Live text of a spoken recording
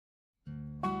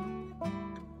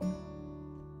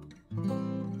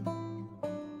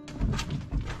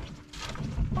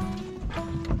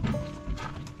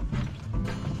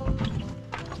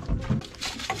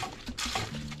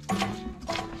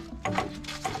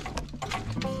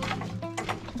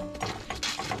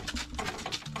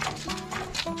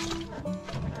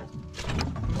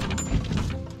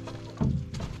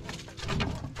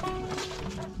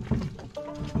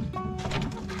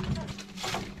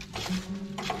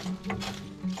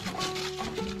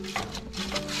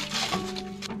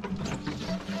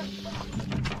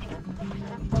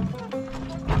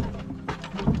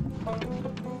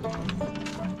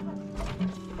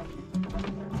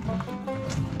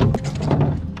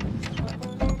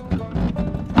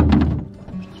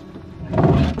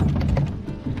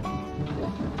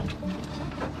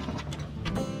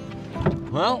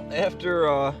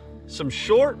after some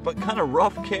short but kind of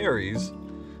rough carries,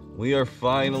 we are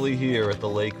finally here at the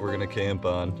lake we're gonna camp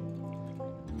on.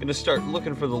 Gonna start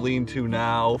looking for the lean-to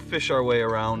now, fish our way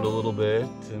around a little bit,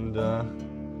 and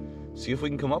see if we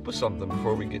can come up with something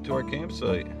before we get to our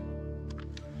campsite.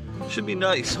 Should be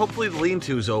nice. Hopefully the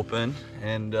lean-to's open,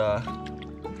 and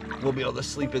we'll be able to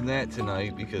sleep in that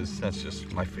tonight because that's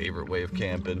just my favorite way of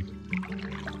camping.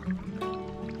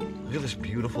 Look at this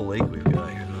beautiful lake we've got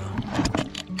here, though.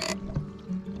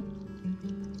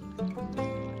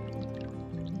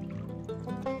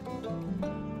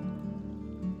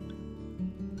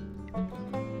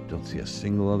 Don't see a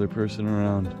single other person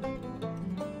around.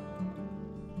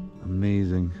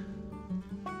 Amazing.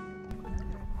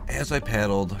 As I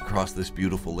paddled across this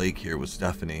beautiful lake here with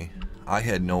Stephanie, I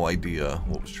had no idea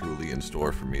what was truly in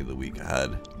store for me the week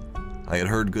ahead. I had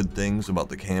heard good things about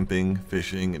the camping,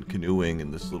 fishing, and canoeing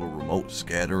in this little remote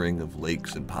scattering of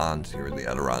lakes and ponds here in the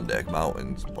Adirondack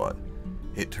Mountains, but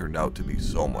it turned out to be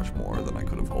so much more than I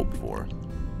could have hoped for,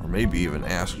 or maybe even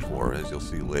asked for, as you'll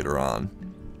see later on.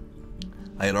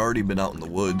 I had already been out in the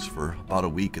woods for about a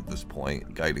week at this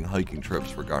point, guiding hiking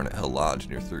trips for Garnet Hill Lodge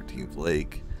near 13th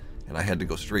Lake, and I had to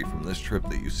go straight from this trip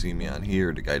that you see me on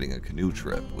here to guiding a canoe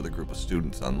trip with a group of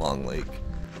students on Long Lake.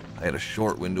 I had a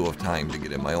short window of time to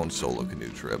get in my own solo canoe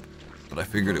trip, but I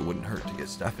figured it wouldn't hurt to get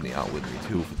Stephanie out with me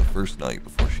too for the first night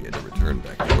before she had to return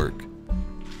back to work.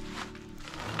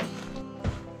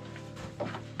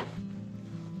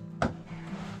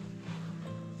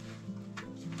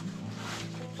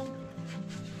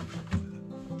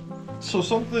 So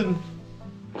something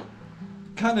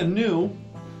kind of new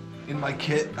in my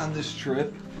kit on this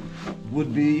trip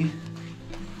would be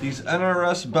these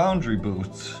NRS boundary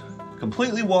boots.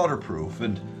 Completely waterproof,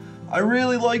 and I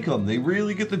really like them. They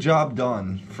really get the job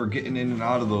done for getting in and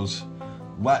out of those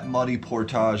wet, muddy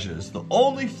portages. The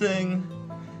only thing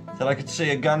that I could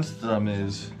say against them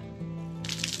is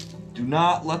do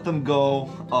not let them go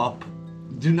up.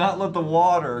 Do not let the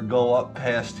water go up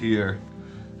past here.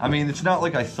 I mean, it's not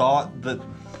like I thought that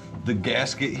the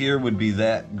gasket here would be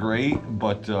that great,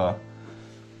 but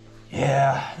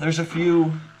yeah, there's a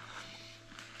few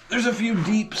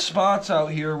deep spots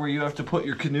out here where you have to put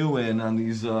your canoe in on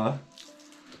these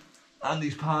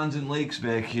ponds and lakes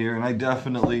back here, and I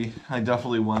definitely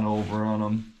went over on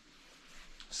them.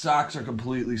 Socks are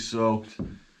completely soaked.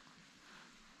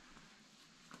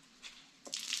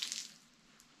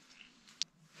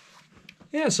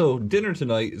 Yeah, so dinner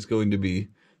tonight is going to be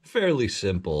fairly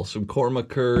simple. Some korma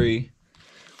curry.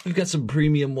 We've got some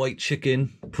premium white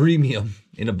chicken, premium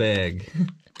in a bag,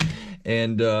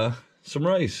 and some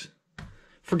rice.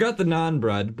 Forgot the naan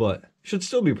bread, but should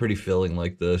still be pretty filling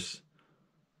like this.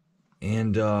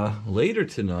 And later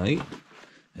tonight,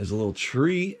 as a little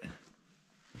treat,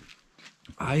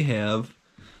 I have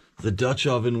the Dutch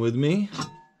oven with me,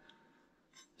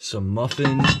 some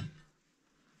muffin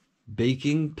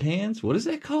baking pans. What is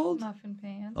that called? Muffin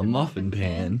pan. A muffin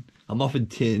pan. A muffin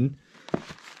tin.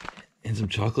 And some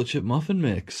chocolate chip muffin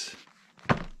mix.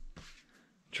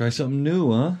 Try something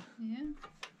new, huh? Yeah.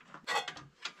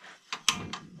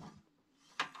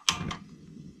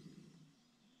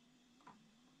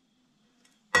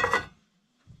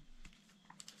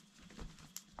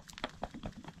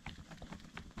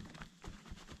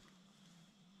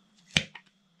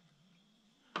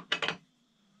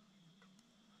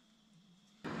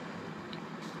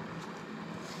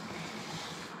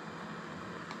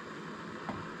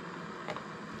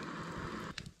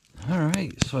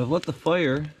 Alright, so I've let the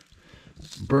fire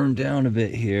burn down a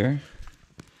bit here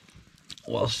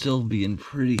while still being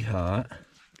pretty hot.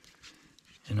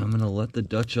 And I'm going to let the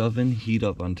Dutch oven heat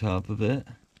up on top of it.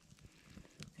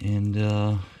 And,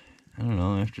 I don't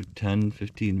know, after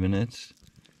 10-15 minutes,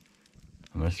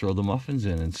 I'm going to throw the muffins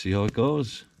in and see how it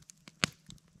goes.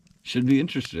 Should be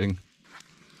interesting.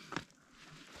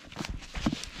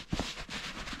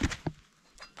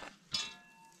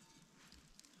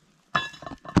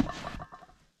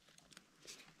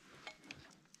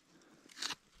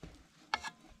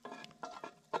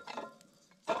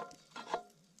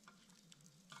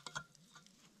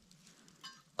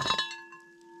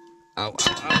 Ow,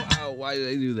 ow, ow, why did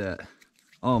I do that?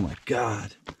 Oh my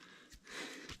God.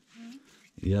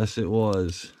 Yes, it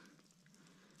was.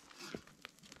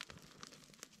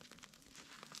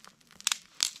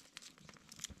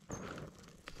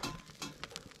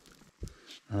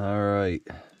 All right.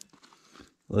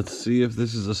 Let's see if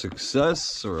this is a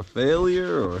success or a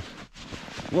failure or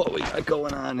what we got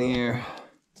going on here.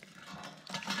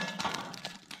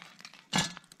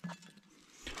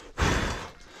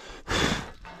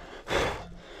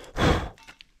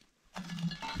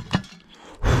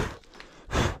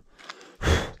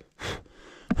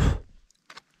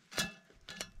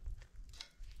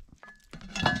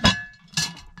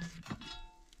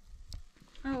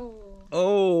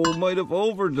 might have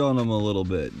overdone them a little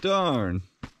bit. Darn.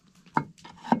 How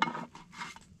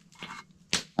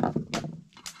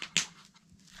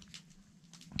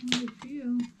do you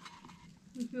feel? Do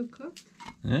you feel cooked?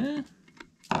 Eh?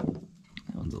 That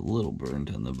one's a little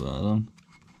burnt on the bottom.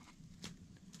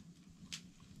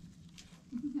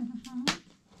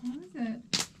 How is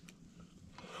it?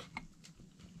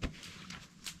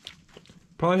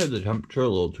 Probably had the temperature a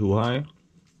little too high.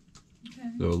 Okay.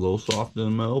 They're a little soft in the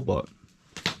middle, but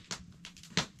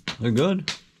they're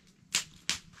good.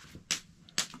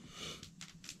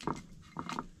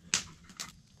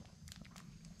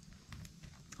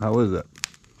 How is it?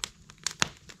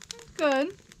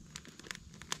 Good.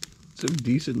 It's a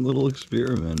decent little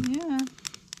experiment. Yeah.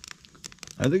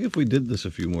 I think if we did this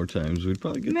a few more times, we'd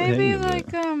probably get the hang Maybe of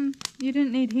like it. you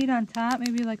didn't need heat on top.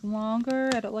 Maybe like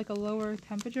longer at like a lower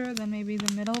temperature. Then maybe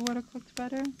the middle would have cooked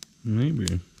better.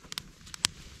 Maybe.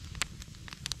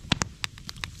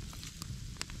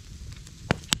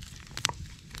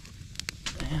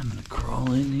 I'm gonna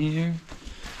crawl in here,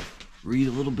 read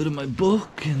a little bit of my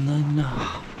book, and then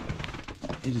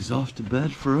it is off to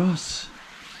bed for us.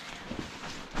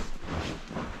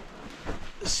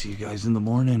 See you guys in the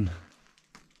morning.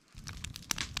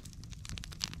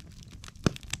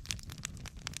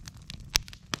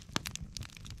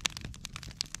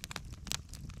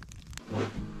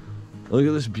 Look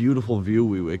at this beautiful view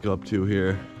we wake up to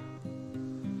here.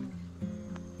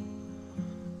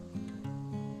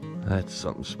 That's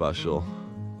something special.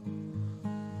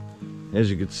 As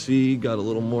you can see, got a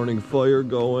little morning fire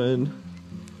going.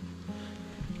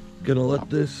 Gonna let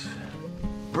this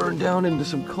burn down into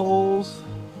some coals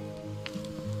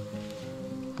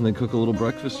and then cook a little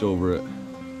breakfast over it.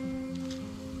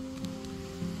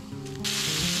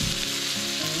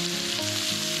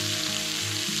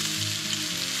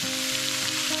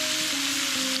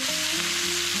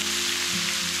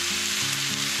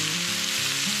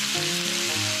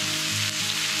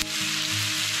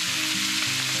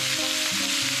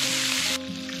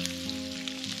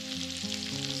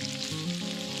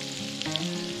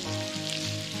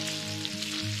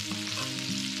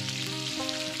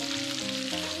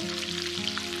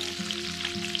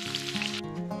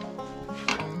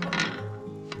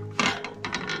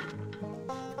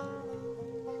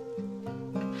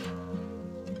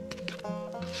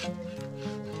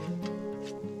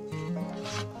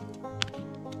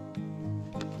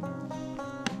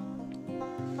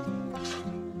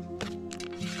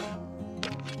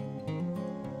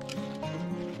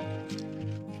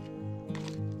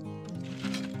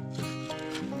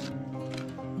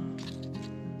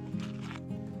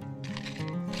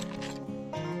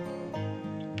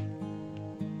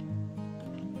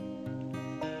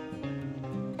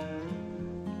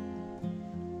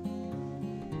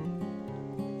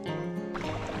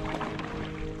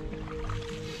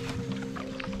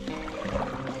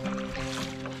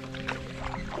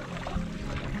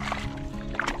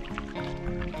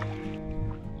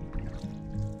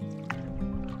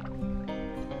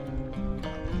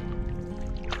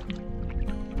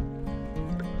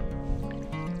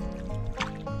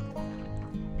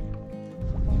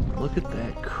 Look at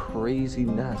that crazy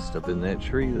nest up in that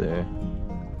tree there.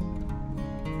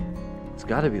 It's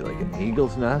got to be like an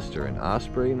eagle's nest or an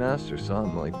osprey nest or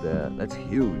something like that. That's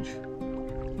huge.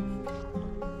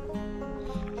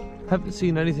 Haven't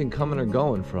seen anything coming or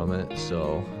going from it,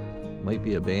 so might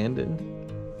be abandoned,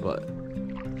 but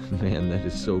man, that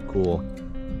is so cool.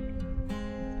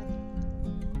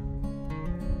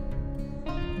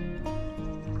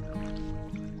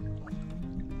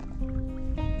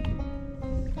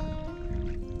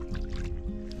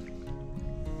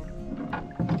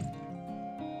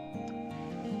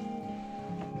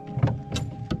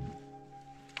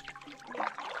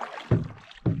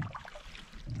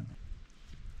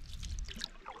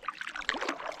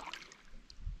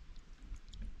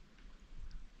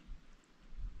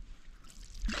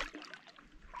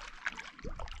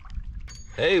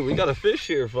 Hey, we got a fish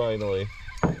here finally.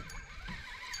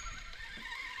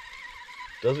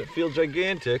 Doesn't feel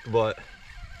gigantic, but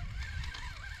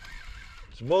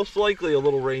it's most likely a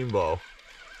little rainbow.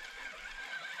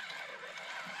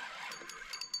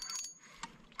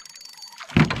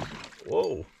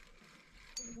 Whoa.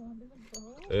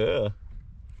 Yeah.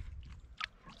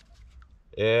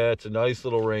 Yeah, it's a nice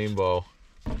little rainbow.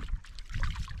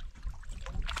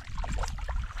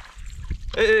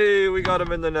 Hey, we got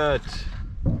him in the net.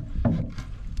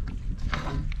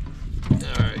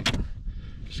 Alright.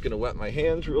 Just gonna wet my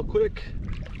hands real quick.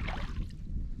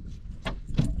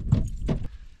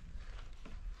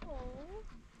 Oh,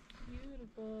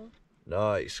 beautiful.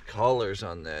 Nice colors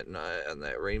on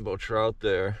that rainbow trout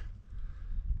there.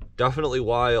 Definitely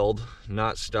wild,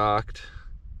 not stocked.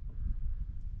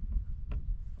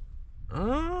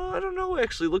 I don't know,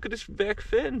 actually. Look at his back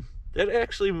fin. That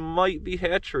actually might be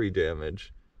hatchery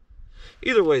damage.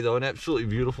 Either way, though, an absolutely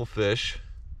beautiful fish.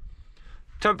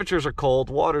 Temperatures are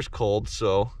cold, water's cold,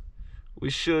 so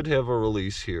we should have a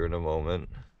release here in a moment.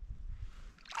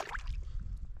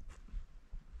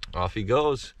 Off he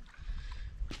goes.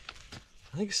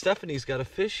 I think Stephanie's got a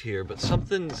fish here, but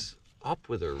something's up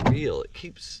with her reel. It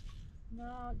keeps...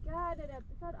 No, God, it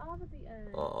got off at the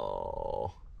end.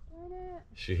 Oh. Darn it.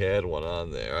 She had one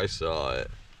on there. I saw it.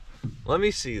 Let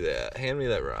me see that. Hand me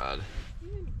that rod.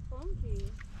 Even funky.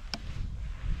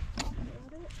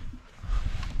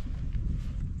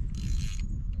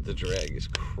 The drag is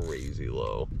crazy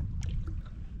low.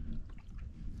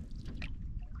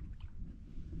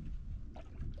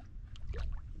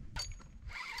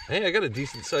 Hey, I got a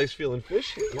decent sized feeling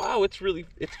fish here. Wow, it's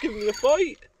giving me a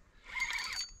fight.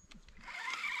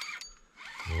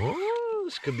 Oh,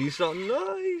 this could be something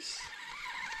nice.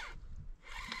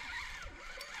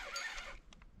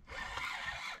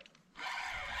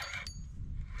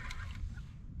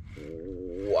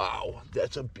 Wow,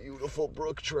 that's a beautiful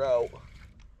brook trout.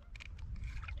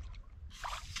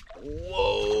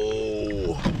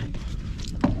 Whoa.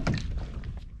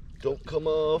 Don't come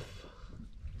off.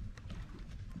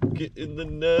 Get in the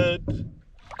net.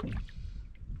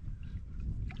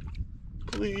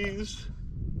 Please.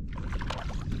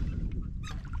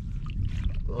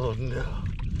 Oh no.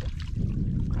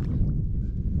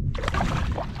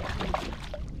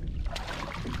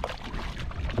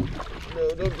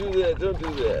 No, don't do that, don't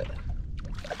do that.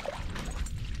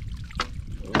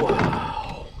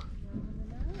 Wow.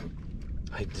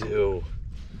 I do.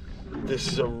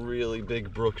 This is a really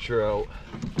big brook trout.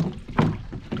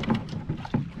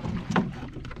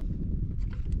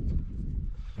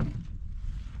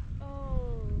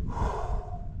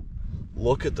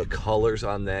 Look at the colors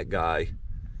on that guy.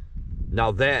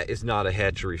 Now that is not a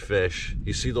hatchery fish.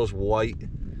 You see those white,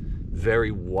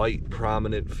 very white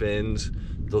prominent fins,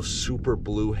 those super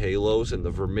blue halos and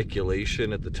the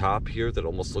vermiculation at the top here that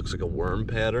almost looks like a worm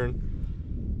pattern.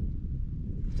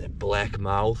 That black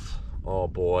mouth, oh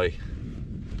boy.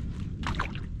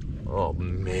 Oh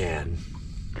man.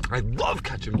 I love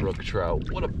catching brook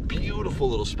trout. What a beautiful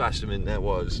little specimen that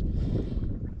was.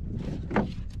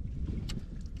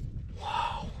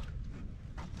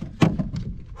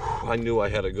 I knew I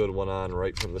had a good one on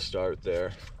right from the start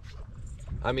there.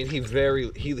 I mean, he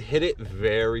hit it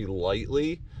very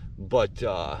lightly, but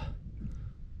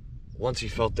once he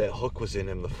felt that hook was in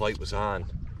him, the fight was on.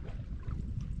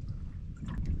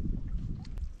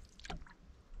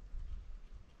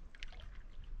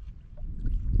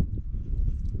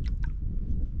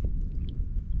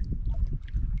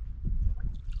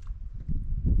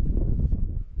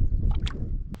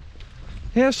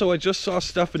 Yeah, so I just saw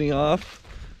Stephanie off.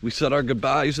 We said our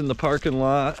goodbyes in the parking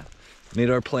lot,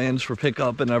 made our plans for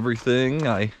pickup and everything.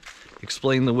 I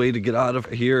explained the way to get out of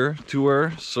here to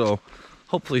her, so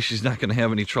hopefully she's not gonna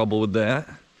have any trouble with that.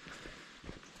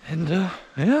 And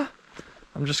yeah,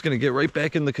 I'm just gonna get right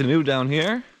back in the canoe down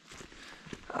here.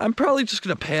 I'm probably just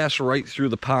gonna pass right through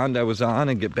the pond I was on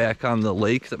and get back on the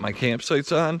lake that my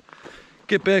campsite's on.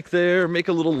 Get back there, make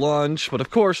a little lunch, but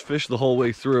of course fish the whole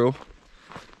way through.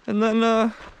 And then,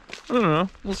 I don't know,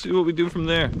 we'll see what we do from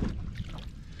there.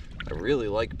 I really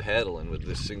like paddling with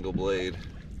this single blade.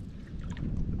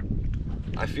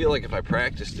 I feel like if I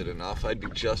practiced it enough, I'd be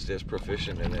just as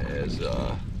proficient in it as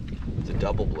the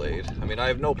double blade. I mean, I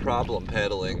have no problem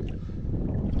paddling.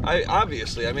 I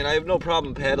have no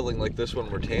problem paddling like this when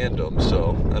we're tandem,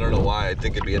 so I don't know why I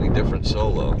think it'd be any different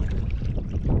solo.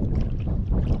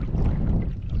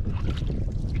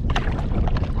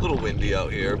 A little windy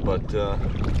out here, but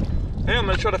hey, I'm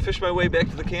gonna try to fish my way back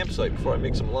to the campsite before I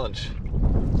make some lunch.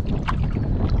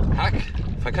 Heck,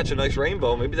 if I catch a nice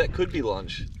rainbow, maybe that could be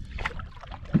lunch.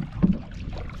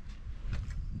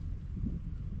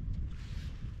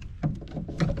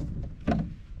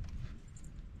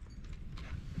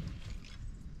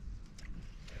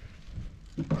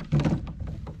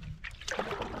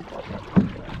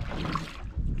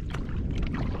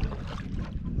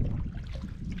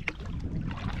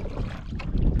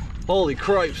 Holy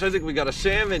cripes, I think we got a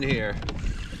salmon here.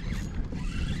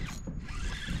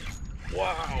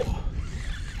 Wow.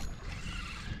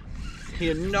 He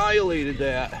annihilated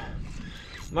that.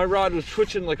 My rod was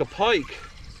twitching like a pike.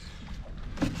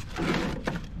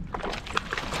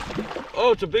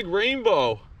 Oh, it's a big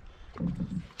rainbow.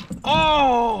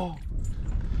 Oh!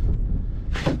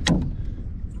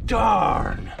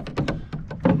 Darn.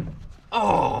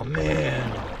 Oh,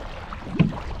 man.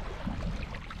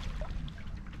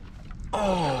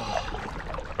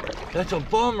 That's a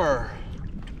bummer.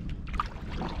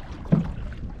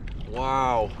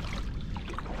 Wow.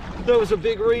 That was a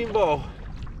big rainbow.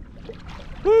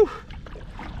 Whew.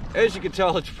 As you can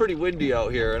tell, it's pretty windy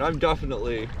out here, and I'm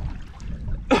definitely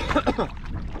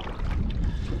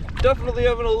definitely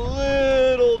having a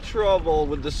little trouble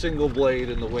with the single blade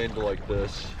in the wind like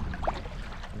this.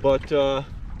 But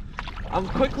I'm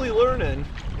quickly learning.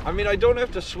 I mean, I don't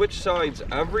have to switch sides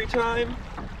every time,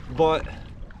 but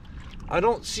I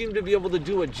don't seem to be able to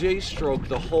do a J-stroke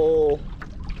the whole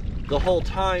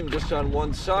time just on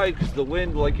one side, because the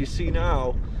wind, like you see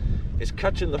now, is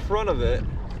catching the front of it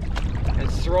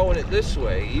and throwing it this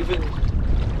way, even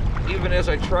as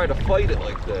I try to fight it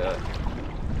like that.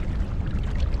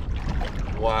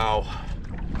 Wow.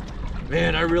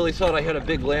 Man, I really thought I had a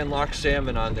big landlocked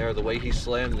salmon on there the way he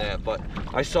slammed that, but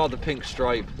I saw the pink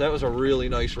stripe. That was a really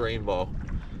nice rainbow.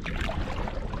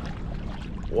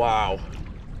 Wow.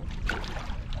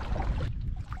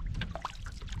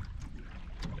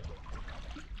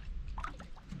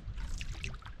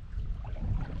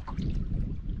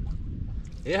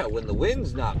 Yeah, when the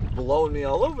wind's not blowing me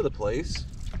all over the place,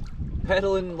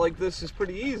 pedaling like this is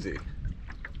pretty easy.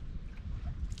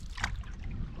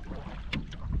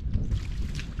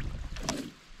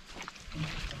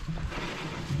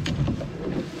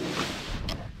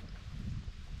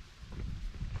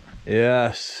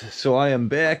 Yes, so I am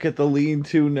back at the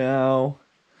lean-to now.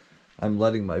 I'm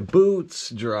letting my boots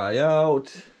dry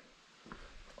out.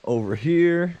 Over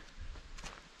here,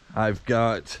 I've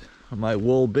got my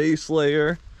wool base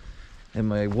layer and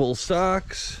my wool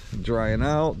socks drying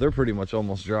out. They're pretty much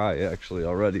almost dry actually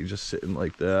already, just sitting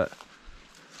like that.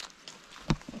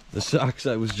 The socks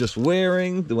I was just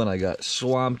wearing when I got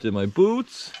swamped in my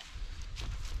boots.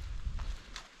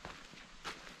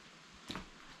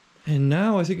 And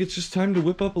now I think it's just time to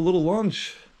whip up a little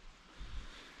lunch.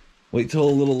 Wait till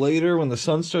a little later when the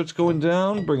sun starts going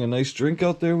down, bring a nice drink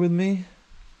out there with me.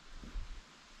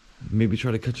 Maybe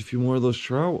try to catch a few more of those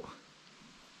trout.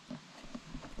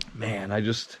 Man,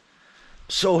 I'm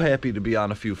so happy to be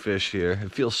on a few fish here.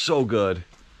 It feels so good.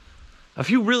 A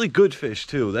few really good fish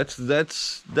too. That's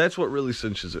what really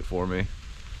cinches it for me.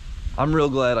 I'm real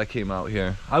glad I came out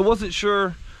here. I wasn't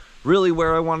sure really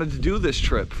where I wanted to do this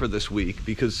trip for this week,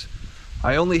 because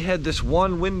I only had this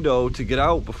one window to get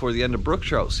out before the end of brook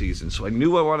trout season. So I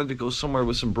knew I wanted to go somewhere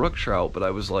with some brook trout, but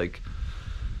I was like,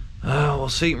 oh, well,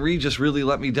 St. Regis really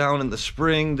let me down in the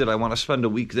spring. Did I want to spend a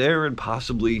week there and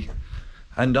possibly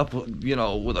end up, you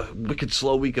know, with a wicked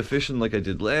slow week of fishing like I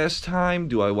did last time?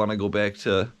 Do I want to go back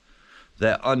to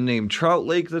that unnamed trout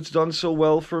lake that's done so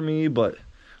well for me, but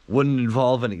wouldn't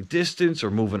involve any distance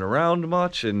or moving around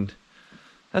much? And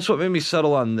that's what made me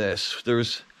settle on this.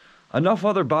 There's enough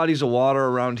other bodies of water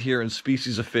around here and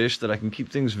species of fish that I can keep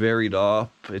things varied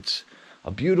up. It's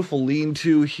a beautiful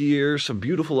lean-to here, some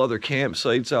beautiful other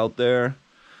campsites out there.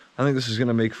 I think this is going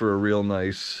to make for a real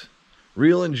nice,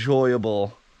 real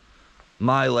enjoyable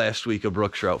my last week of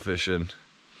brook trout fishing.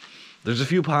 There's a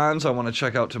few ponds I want to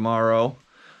check out tomorrow,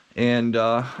 and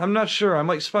I'm not sure. I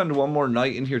might spend one more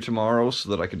night in here tomorrow so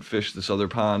that I can fish this other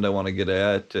pond I want to get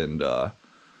at, and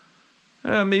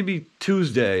maybe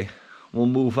Tuesday we'll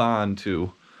move on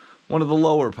to one of the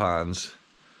lower ponds.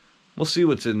 We'll see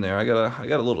what's in there. I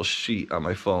got a little sheet on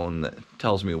my phone that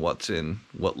tells me what's in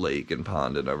what lake and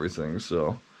pond and everything.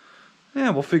 So, yeah,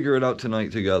 we'll figure it out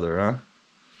tonight together, huh?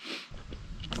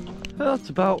 Well, it's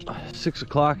about 6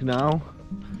 o'clock now.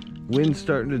 Wind's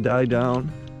starting to die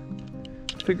down.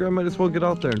 Figure I might as well get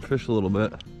out there and fish a little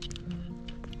bit.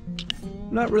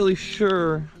 Not really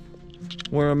sure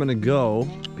where I'm gonna go,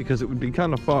 because it would be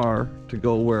kind of far to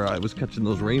go where I was catching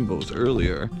those rainbows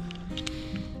earlier.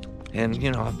 And,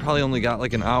 you know, I've probably only got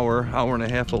like an hour and a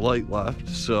half of light left,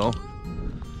 so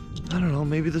I don't know,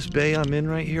 maybe this bay I'm in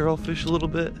right here I'll fish a little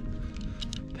bit,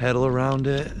 paddle around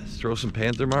it, throw some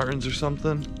panther martins or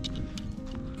something.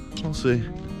 We'll see.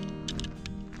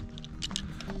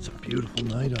 It's a beautiful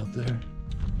night out there.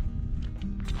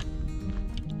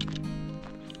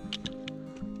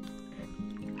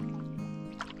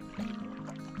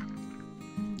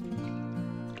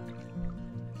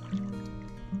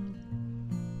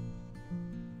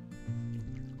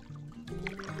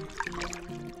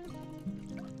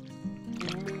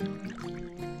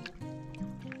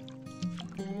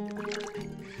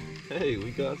 Hey,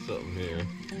 we got something here.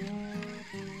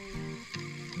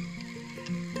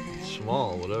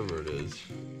 Small, whatever it is.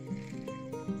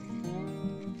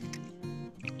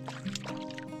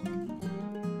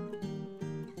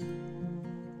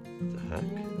 What the heck?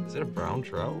 Is that a brown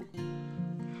trout?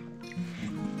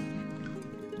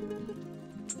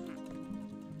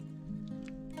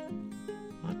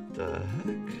 What the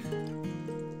heck?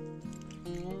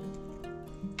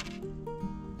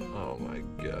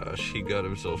 gosh, he got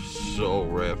himself so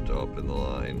wrapped up in the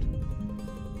line.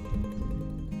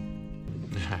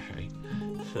 Alright,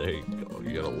 there you go,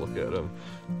 you gotta look at him.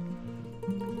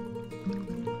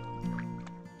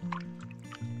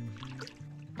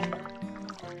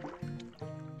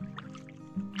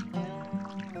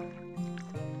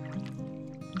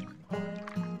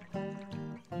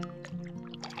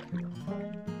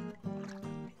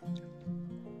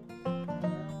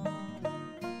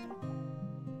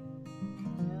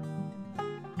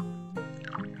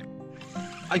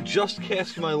 I just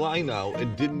cast my line out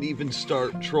and didn't even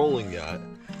start trolling yet.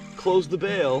 Closed the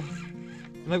bail,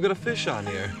 and I've got a fish on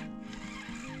here.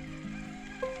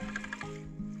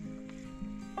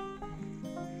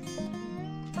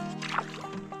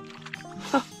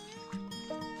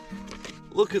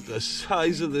 Look at the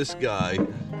size of this guy.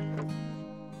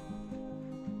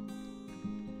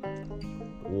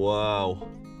 Wow.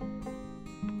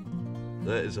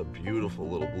 That is a beautiful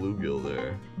little bluegill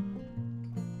there.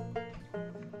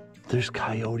 There's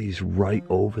coyotes right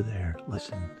over there.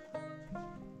 Listen.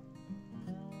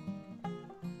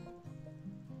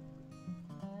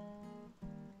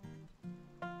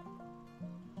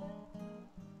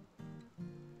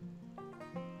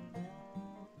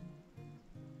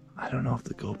 I don't know if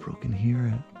the GoPro can hear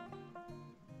it.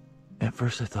 At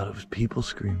first I thought it was people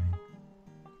screaming.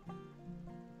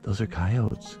 Those are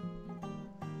coyotes.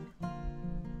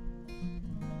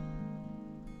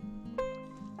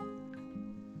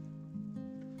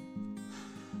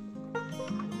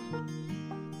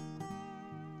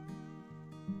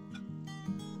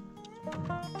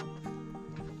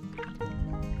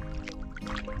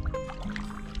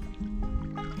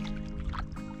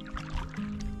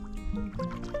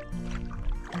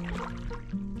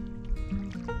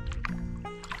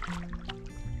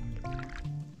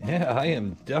 Yeah, I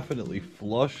am definitely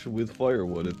flush with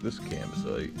firewood at this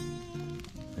campsite.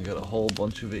 I got a whole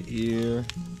bunch of it here.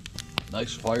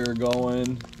 Nice fire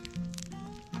going.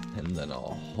 And then a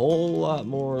whole lot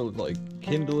more like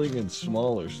kindling and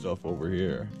smaller stuff over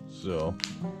here. So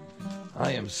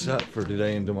I am set for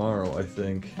today and tomorrow, I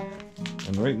think.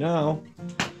 And right now,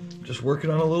 just working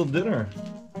on a little dinner.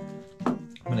 I'm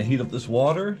gonna heat up this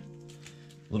water,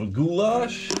 a little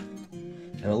goulash,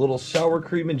 and a little sour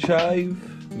cream and chive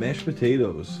mashed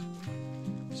potatoes.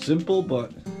 Simple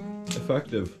but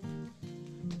effective.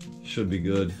 Should be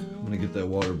good. I'm gonna get that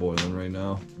water boiling right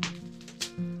now.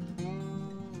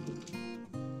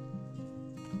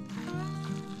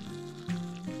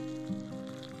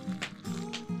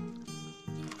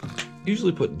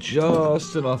 Usually put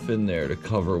just enough in there to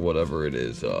cover whatever it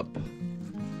is up.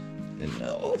 And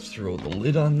now I'll throw the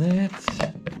lid on that.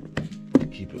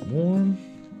 Keep it warm.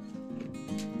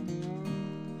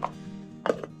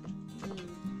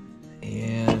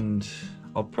 And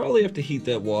I'll probably have to heat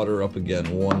that water up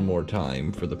again one more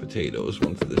time for the potatoes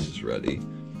once this is ready.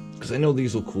 Because I know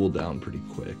these will cool down pretty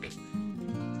quick.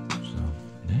 So,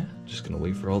 yeah, just gonna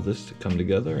wait for all this to come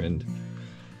together and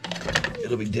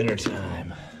it'll be dinner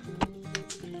time.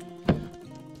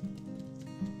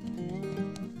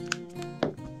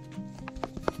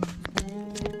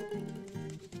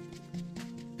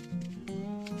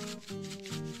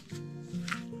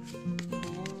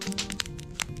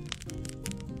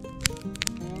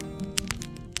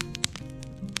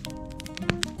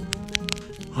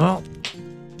 Well,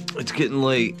 it's getting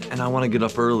late and I want to get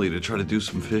up early to try to do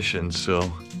some fishing, so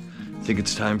I think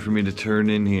it's time for me to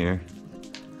turn in here.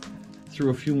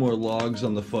 Threw a few more logs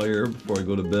on the fire before I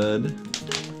go to bed.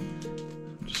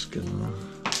 I'm just gonna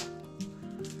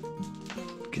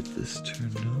get this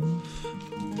turned off.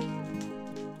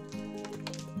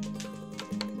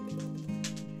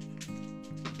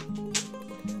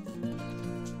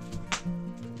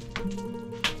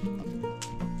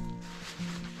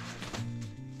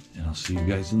 I'll see you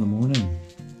guys in the morning.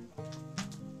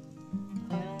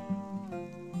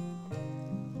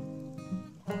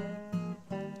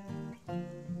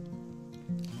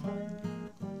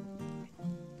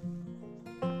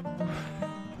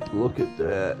 Look at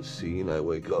that scene I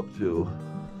wake up to.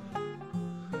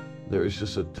 There's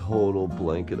just a total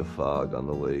blanket of fog on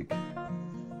the lake.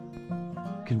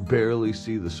 Can barely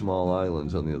see the small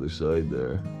islands on the other side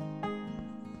there.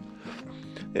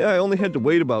 Yeah, I only had to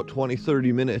wait about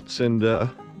 20-30 minutes and the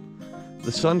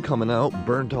sun coming out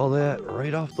burnt all that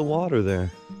right off the water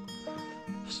there.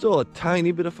 Still a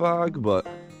tiny bit of fog, but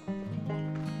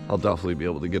I'll definitely be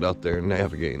able to get out there and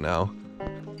navigate now.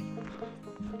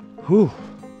 Whew.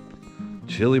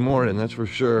 Chilly morning, that's for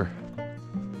sure.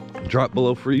 Dropped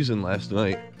below freezing last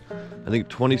night. I think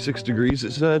 26 degrees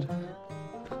it said.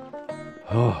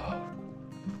 Oh,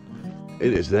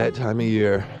 it is that time of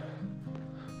year.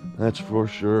 That's for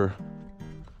sure.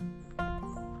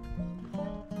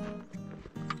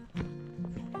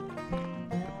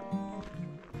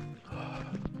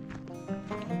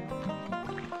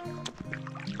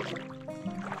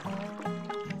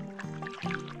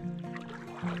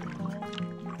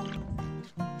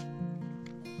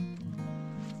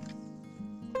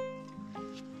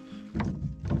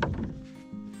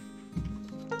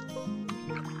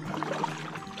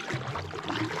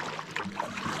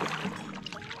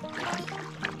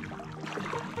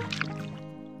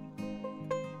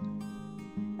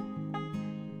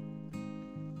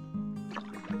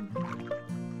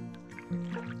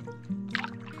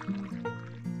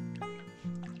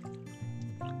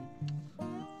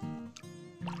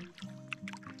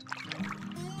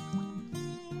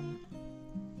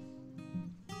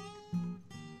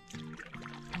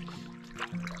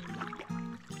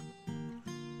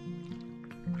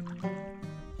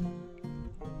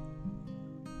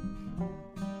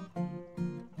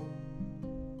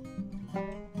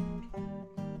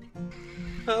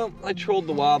 Well, I trolled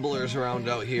the wobblers around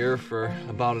out here for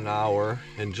about an hour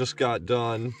and just got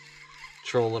done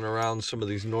trolling around some of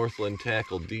these Northland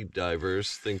tackle deep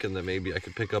divers, thinking that maybe I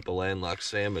could pick up a landlocked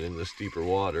salmon in this deeper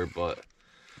water, but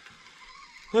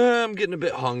I'm getting a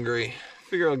bit hungry.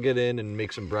 Figure I'll get in and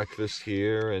make some breakfast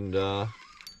here, and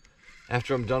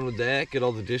after I'm done with that, get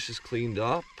all the dishes cleaned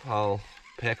up, I'll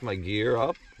pack my gear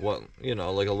up,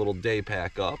 like a little day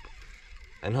pack up,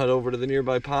 and head over to the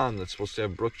nearby pond that's supposed to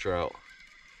have brook trout.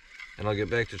 And I'll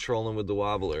get back to trolling with the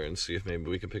wobbler and see if maybe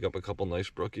we can pick up a couple nice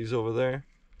brookies over there.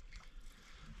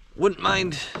 Wouldn't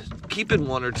mind keeping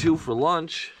one or two for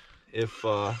lunch if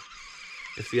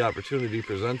the opportunity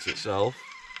presents itself.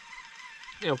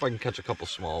 If I can catch a couple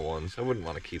small ones. I wouldn't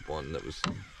want to keep one that was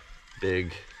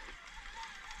big.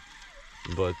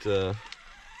 But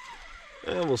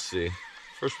we'll see.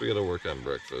 First we gotta work on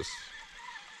breakfast.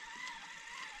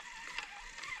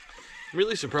 I'm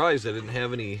really surprised I didn't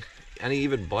have any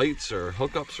even bites or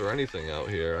hookups or anything out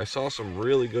here. I saw some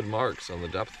really good marks on the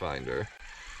depth finder.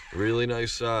 Really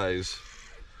nice size.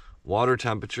 Water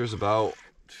temperature's about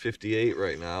 58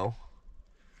 right now,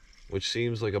 which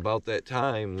seems like about that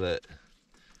time that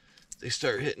they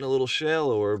start hitting a little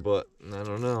shallower, but I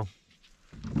don't know.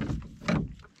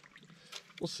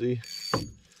 We'll see.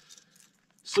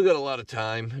 Still got a lot of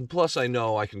time, and plus I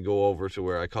know I can go over to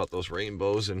where I caught those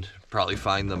rainbows and probably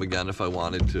find them again if I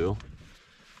wanted to.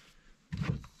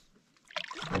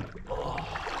 Oh,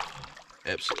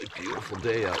 absolutely beautiful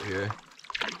day out here.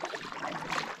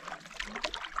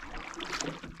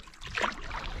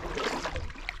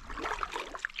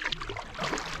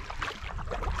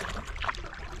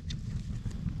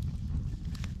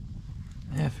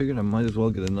 Yeah, I figured I might as well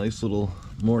get a nice little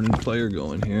morning fire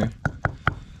going here.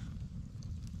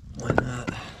 Why not?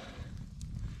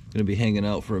 Gonna be hanging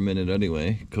out for a minute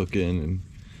anyway, cooking and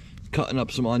cutting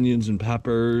up some onions and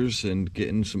peppers and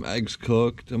getting some eggs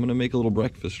cooked. I'm gonna make a little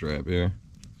breakfast wrap here.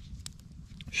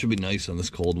 Should be nice on this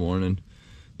cold morning.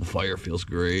 The fire feels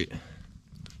great.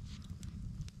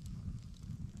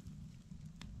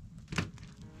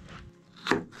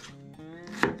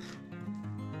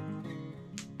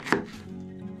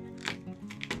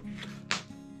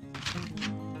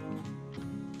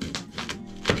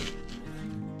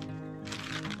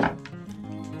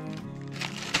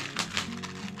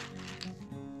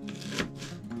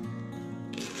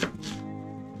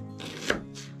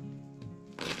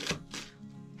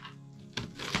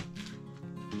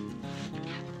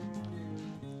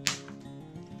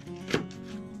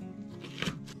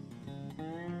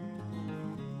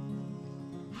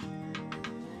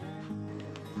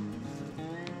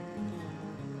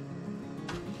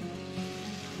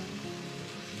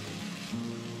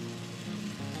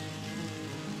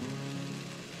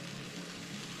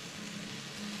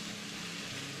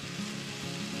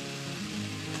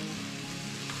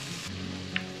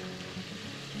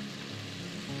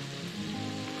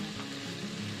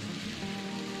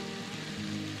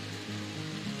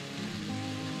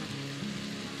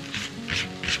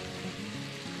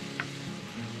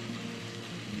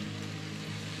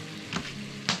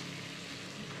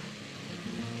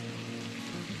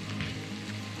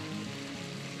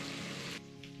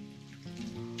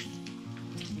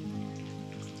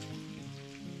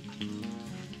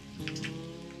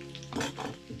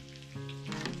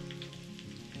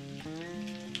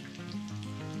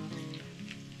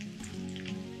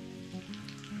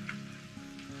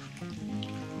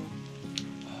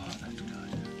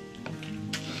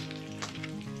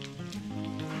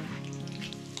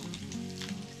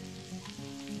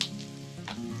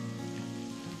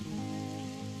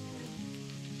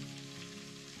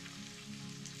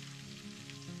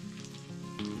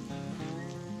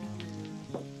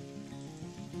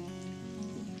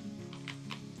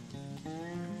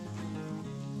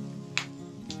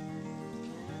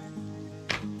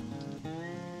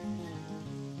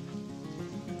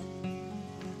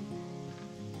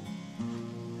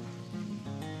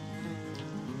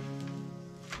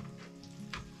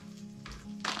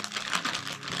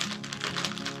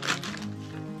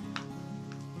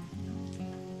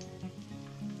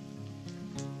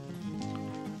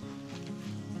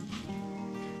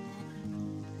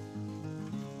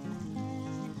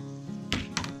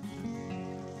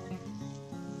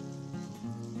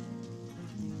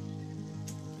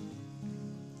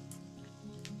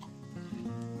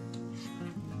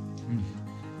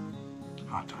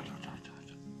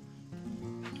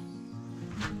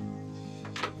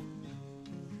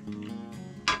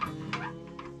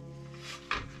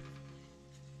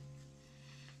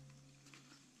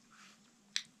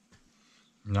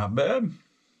 Not bad.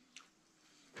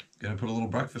 Gotta put a little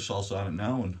breakfast sauce on it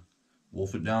now and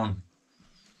wolf it down.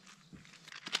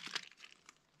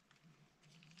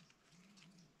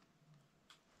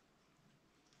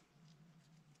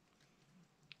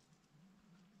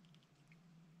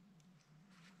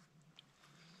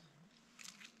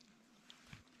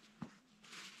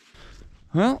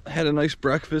 Well, had a nice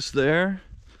breakfast there.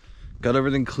 Got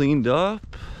everything cleaned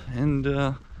up,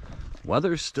 and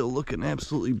weather's still looking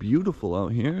absolutely beautiful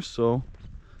out here, so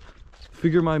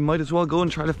figure I might as well go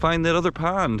and try to find that other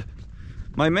pond.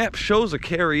 My map shows a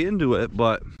carry into it,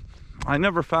 but I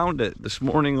never found it this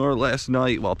morning or last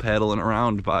night while paddling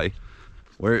around by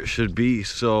where it should be,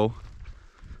 so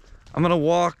I'm gonna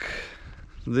walk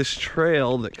this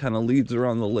trail that kind of leads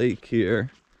around the lake here,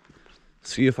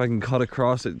 see if I can cut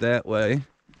across it that way,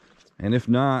 and if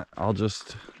not, I'll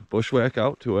just bushwhack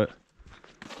out to it.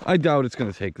 I doubt it's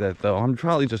gonna take that though. I'm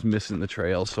probably just missing the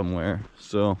trail somewhere,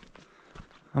 so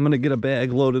I'm gonna get a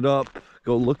bag loaded up,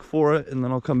 go look for it, and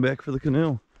then I'll come back for the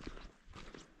canoe.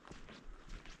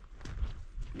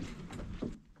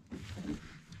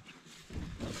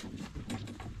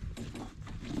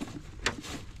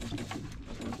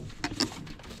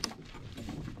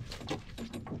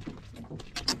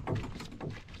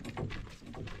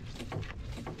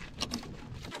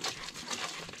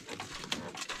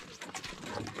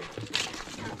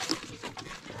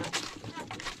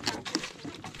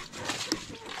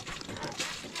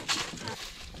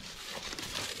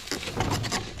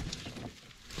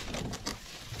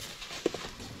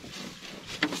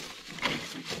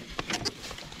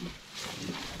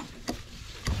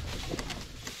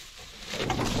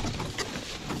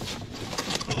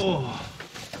 Oh.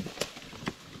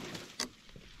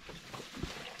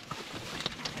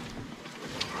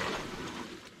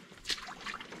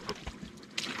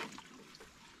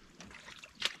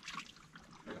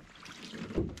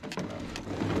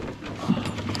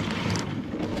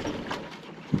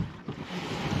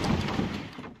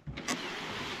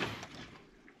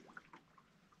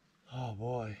 Oh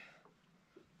boy.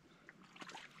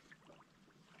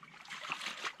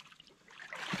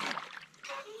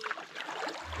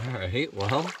 All right,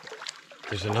 well,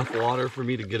 there's enough water for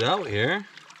me to get out here.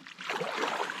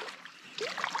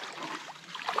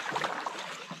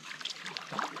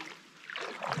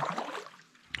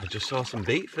 I just saw some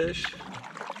bait fish.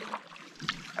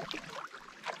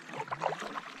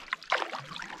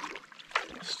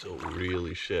 Still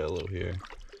really shallow here.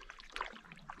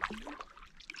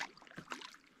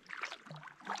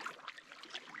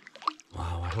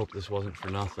 Wow, I hope this wasn't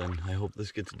for nothing. I hope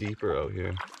this gets deeper out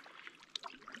here.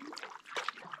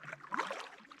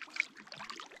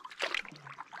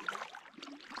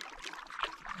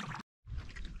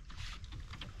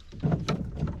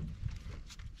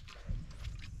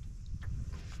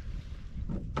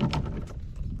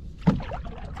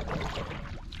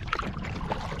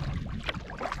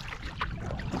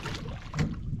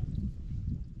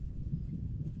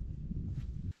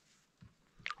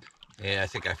 Yeah, I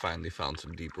think I finally found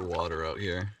some deeper water out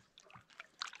here.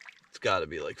 It's got to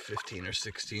be like 15 or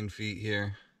 16 feet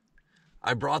here.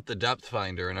 I brought the depth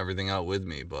finder and everything out with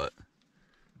me, but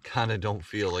kind of don't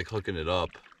feel like hooking it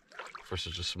up for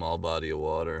such a small body of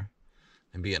water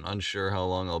and being unsure how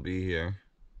long I'll be here.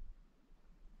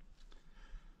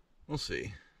 We'll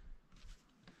see.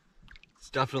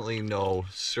 It's definitely no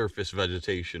surface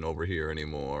vegetation over here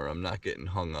anymore. I'm not getting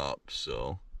hung up,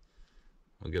 so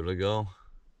I'll give it a go.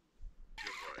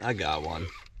 I got one.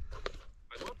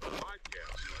 I love the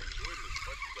podcast, and I enjoyed it as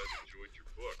much as I've enjoyed your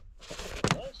book.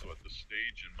 I'm also at the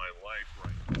stage in my life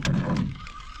right now.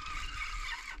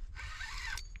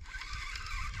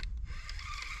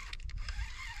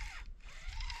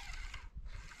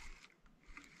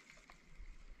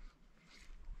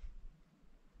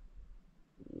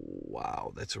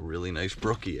 Wow, that's a really nice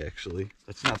brookie, actually.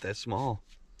 That's not that small.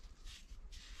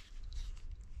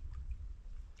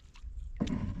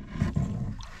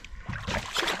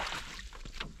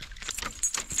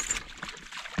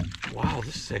 Wow,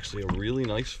 this is actually a really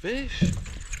nice fish.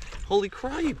 Holy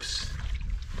cripes.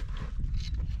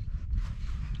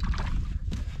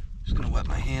 Just gonna wet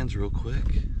my hands real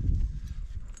quick.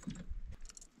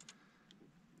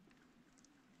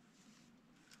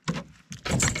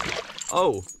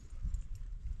 Oh.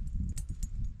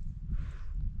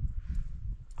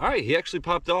 All right, he actually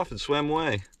popped off and swam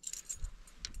away.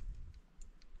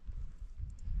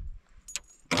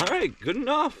 All right, good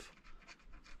enough.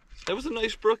 That was a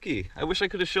nice brookie. I wish I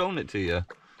could have shown it to you.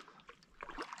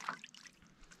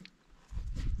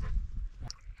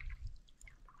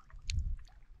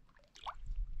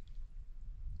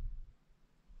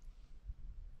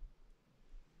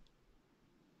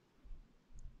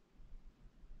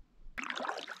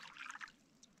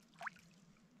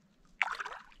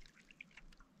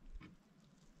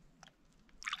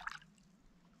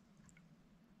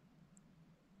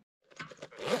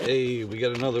 Hey, we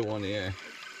got another one here.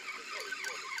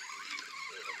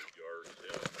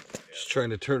 Just trying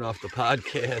to turn off the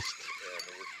podcast.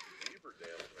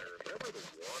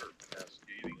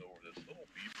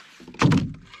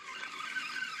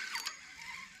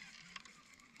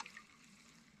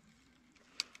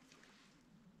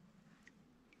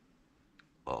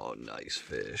 Oh, nice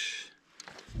fish.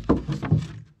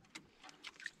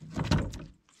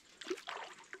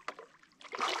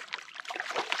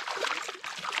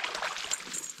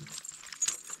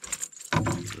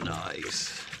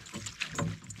 Nice.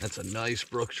 That's a nice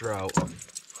brook trout.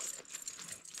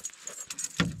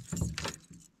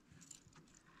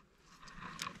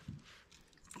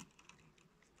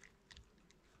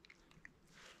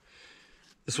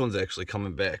 This one's actually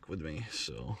coming back with me,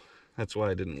 so that's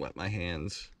why I didn't wet my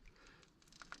hands.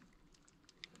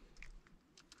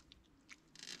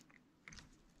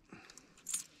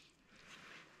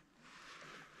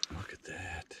 Look at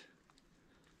that.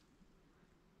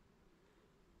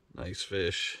 Nice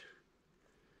fish.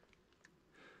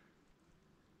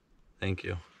 Thank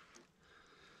you.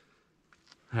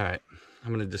 All right,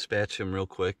 I'm gonna dispatch him real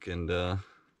quick, and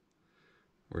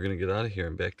we're gonna get out of here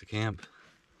and back to camp.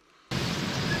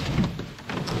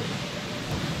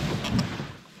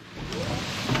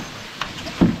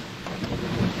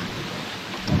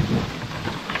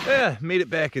 Yeah, made it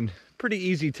back in pretty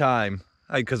easy time.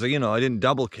 Because, you know, I didn't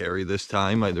double carry this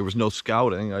time. There was no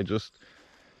scouting. I just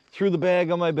threw the bag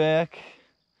on my back,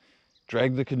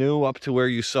 dragged the canoe up to where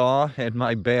you saw, and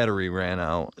my battery ran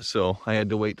out. So I had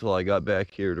to wait till I got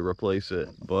back here to replace it.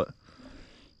 But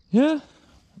yeah,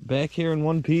 back here in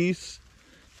one piece.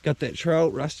 Got that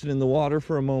trout resting in the water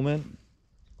for a moment.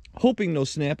 Hoping no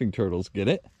snapping turtles get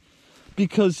it.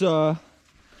 Because, well,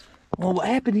 what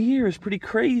happened here is pretty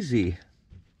crazy.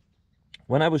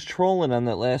 When I was trolling on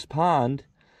that last pond,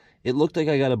 it looked like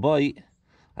I got a bite.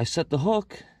 I set the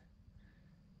hook,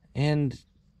 and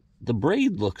the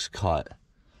braid looks cut.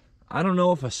 I don't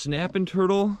know if a snapping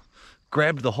turtle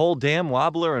grabbed the whole damn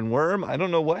wobbler and worm. I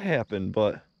don't know what happened,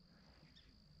 but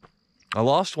I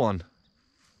lost one.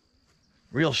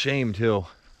 Real shame, too.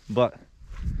 But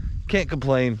can't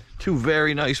complain. Two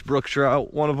very nice brook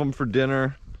trout. One of them for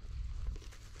dinner.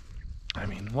 I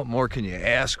mean, what more can you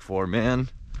ask for, man?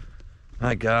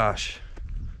 My gosh.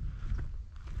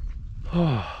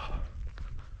 Oh,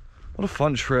 what a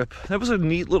fun trip. That was a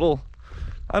neat little,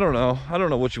 I don't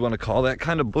know what you want to call that,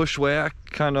 kind of bushwhack,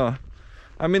 kind of,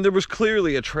 I mean, there was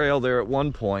clearly a trail there at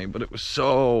one point, but it was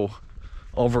so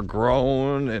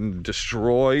overgrown and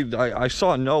destroyed. I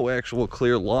saw no actual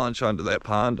clear launch onto that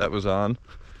pond I was on.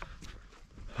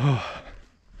 Oh,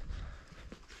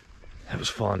 that was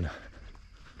fun.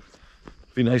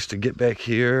 Be nice to get back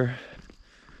here,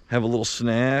 have a little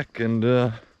snack, and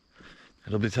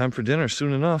it'll be time for dinner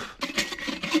soon enough.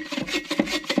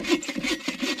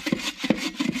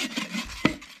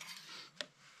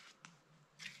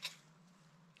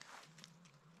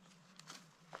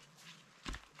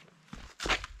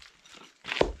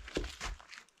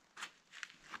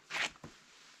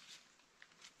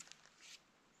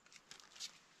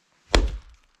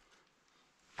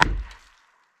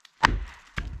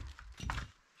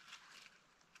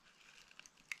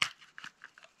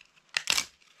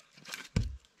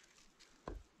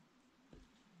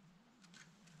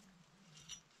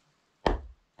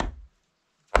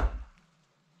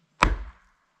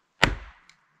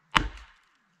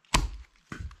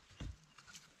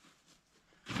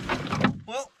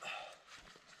 Well,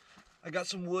 I got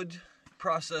some wood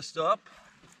processed up,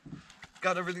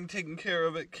 got everything taken care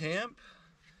of at camp,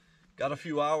 got a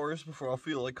few hours before I'll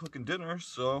feel like cooking dinner,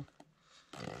 so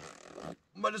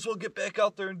might as well get back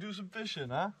out there and do some fishing,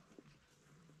 huh?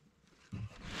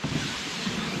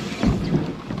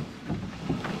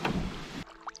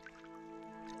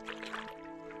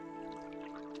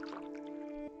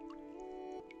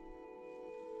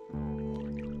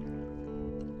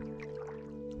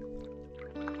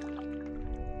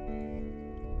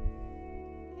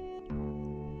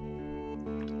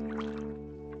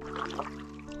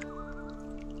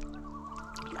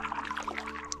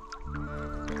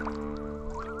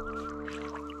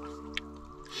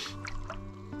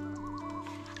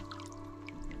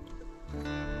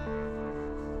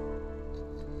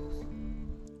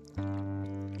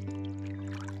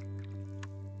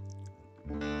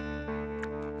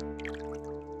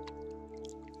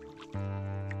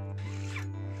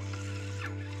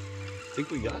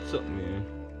 think we got something here.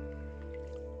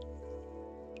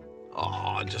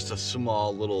 Oh, just a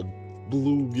small little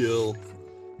bluegill.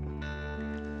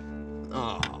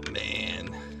 Oh, man.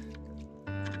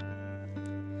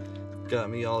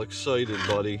 Got me all excited,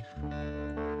 buddy.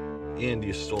 And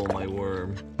you stole my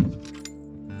worm.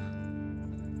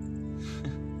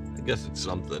 I guess it's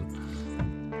something.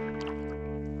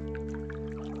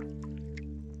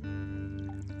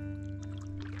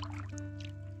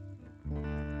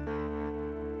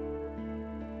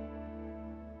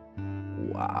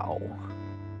 Wow.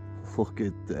 Look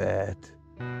at that.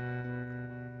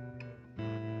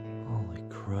 Holy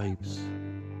cripes.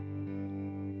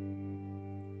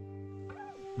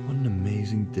 What an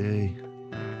amazing day.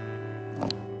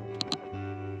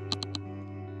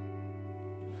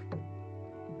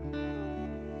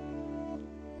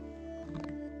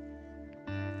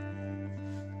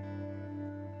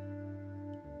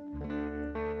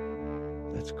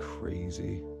 That's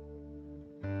crazy.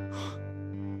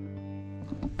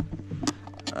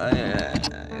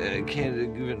 I can't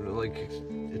even, like,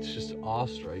 it's just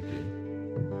awe-striking.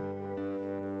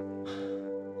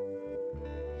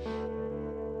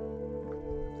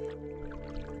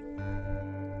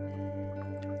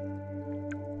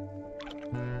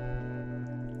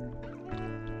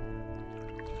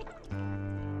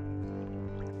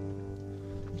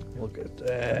 Look at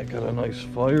that, got a nice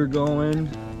fire going.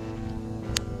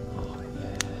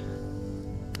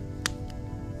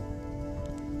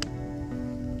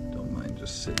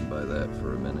 Sitting by that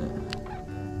for a minute.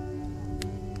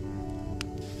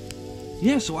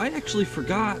 Yeah, so I actually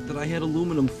forgot that I had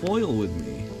aluminum foil with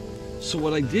me. So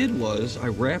what I did was I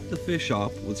wrapped the fish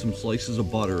up with some slices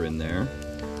of butter in there.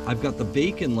 I've got the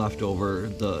bacon left over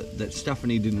that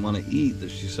Stephanie didn't want to eat, that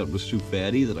she said was too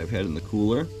fatty, that I've had in the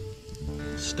cooler.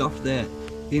 Stuffed that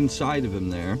inside of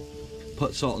him there,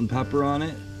 put salt and pepper on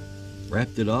it,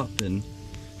 wrapped it up, and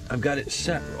I've got it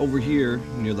set over here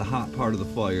near the hot part of the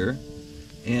fire.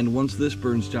 And once this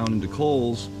burns down into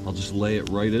coals, I'll just lay it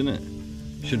right in it.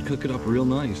 Should cook it up real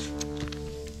nice.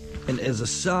 And as a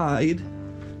side,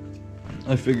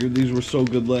 I figured these were so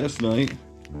good last night,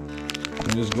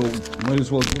 might as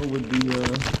well go with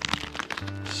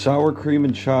the sour cream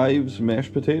and chives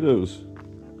mashed potatoes.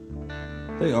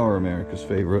 They are America's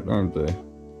favorite, aren't they?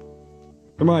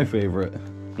 They're my favorite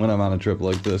when I'm on a trip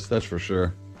like this, that's for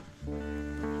sure.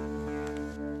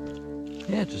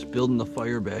 Yeah, just building the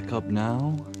fire back up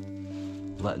now.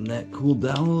 Letting that cool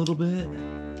down a little bit.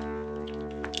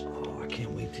 Oh, I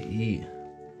can't wait to eat.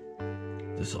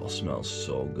 This all smells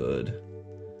so good.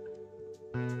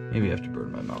 Maybe I have to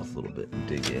burn my mouth a little bit and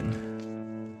dig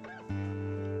in.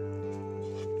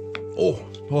 Oh,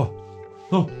 oh,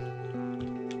 oh.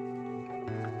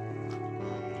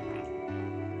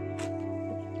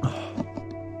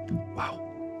 Wow.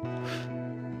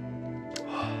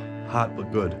 Hot but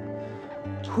good.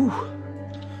 Whew.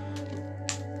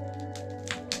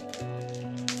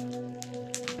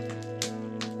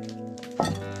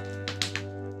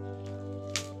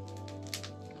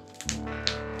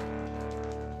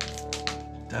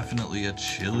 Definitely a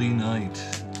chilly night.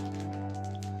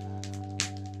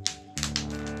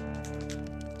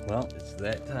 Well, it's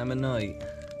that time of night.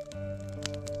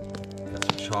 Got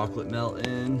some chocolate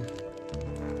melting.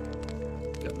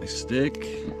 Got my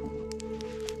stick.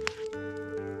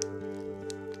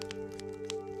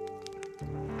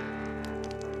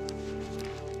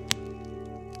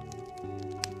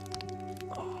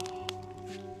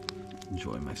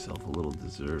 Enjoy myself a little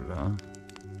dessert, huh?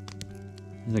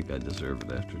 I think I deserve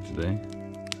it after today.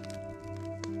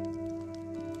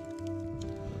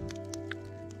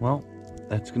 Well,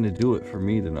 that's gonna do it for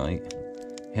me tonight.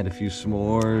 Had a few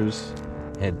s'mores,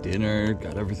 had dinner,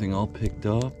 got everything all picked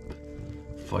up.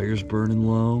 Fire's burning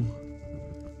low.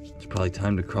 It's probably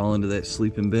time to crawl into that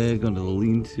sleeping bag under the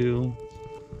lean-to,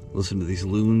 listen to these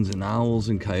loons and owls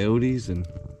and coyotes, and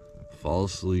fall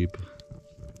asleep.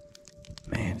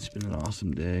 Man, it's been an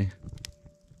awesome day.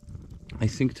 I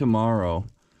think tomorrow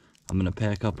I'm gonna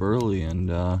pack up early and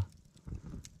we're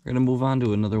gonna move on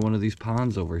to another one of these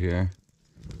ponds over here.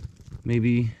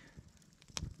 Maybe,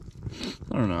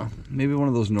 I don't know, maybe one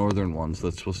of those northern ones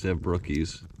that's supposed to have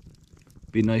brookies.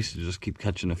 Be nice to just keep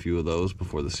catching a few of those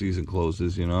before the season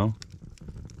closes, you know?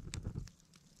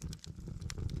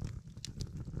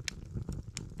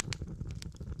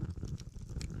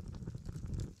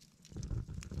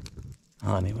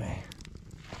 Well, anyway,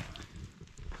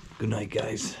 good night,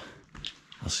 guys.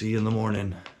 I'll see you in the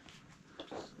morning.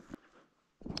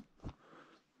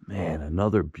 Man,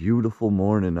 another beautiful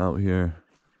morning out here.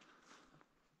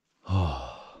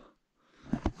 Oh,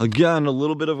 again, a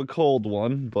little bit of a cold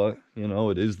one, but, you know,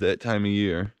 it is that time of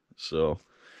year. So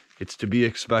it's to be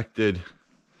expected.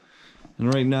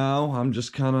 And right now I'm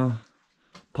just kind of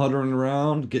puttering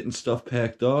around, getting stuff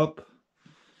packed up,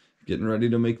 getting ready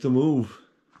to make the move.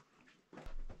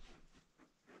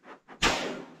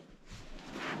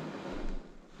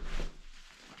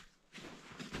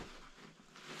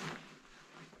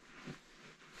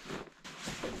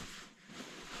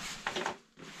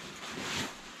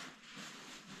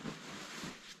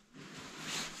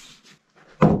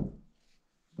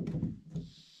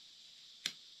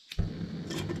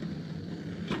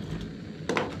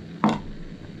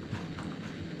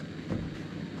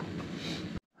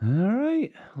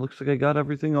 Alright, looks like I got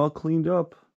everything all cleaned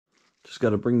up. Just got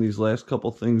to bring these last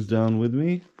couple things down with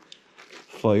me.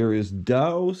 Fire is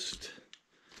doused.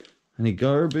 Any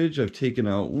garbage I've taken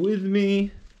out with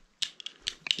me.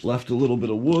 Left a little bit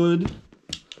of wood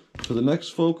for the next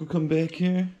folk who come back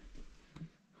here.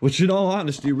 Which in all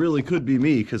honesty really could be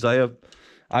me, because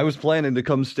I was planning to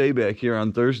come stay back here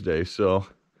on Thursday, so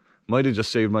might have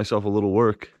just saved myself a little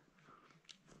work.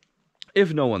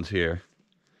 If no one's here.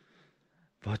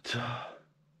 But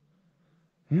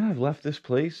yeah, I've left this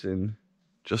place in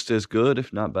just as good,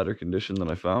 if not better condition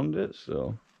than I found it,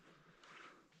 so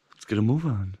let's get a move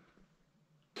on.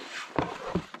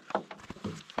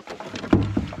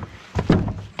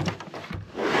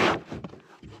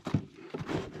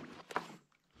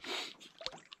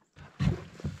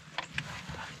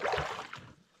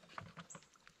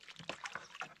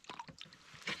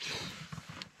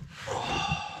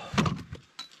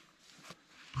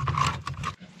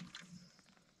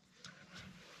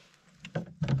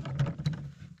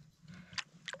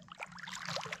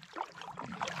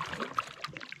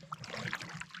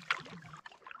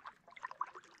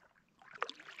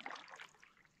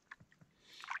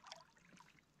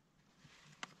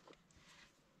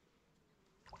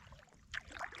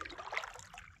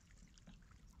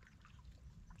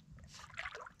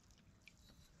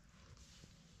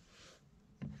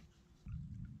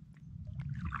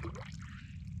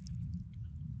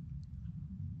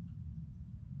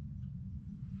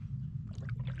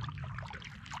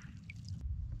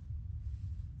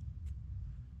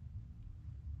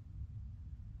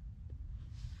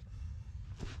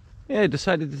 Yeah, I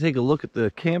decided to take a look at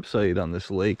the campsite on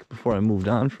this lake before I moved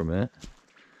on from it.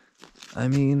 I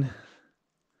mean,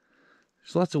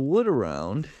 there's lots of wood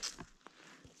around.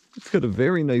 It's got a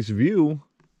very nice view.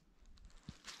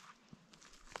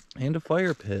 And a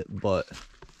fire pit, but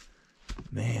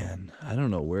man, I don't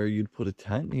know where you'd put a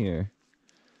tent here.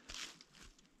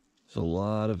 There's a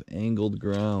lot of angled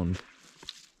ground.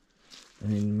 I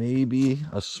mean, maybe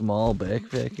a small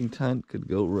backpacking tent could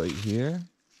go right here.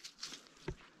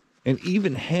 And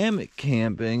even hammock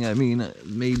camping, I mean,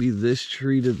 maybe this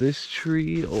tree to this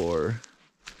tree, or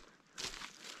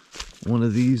one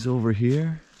of these over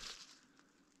here.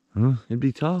 Huh? It'd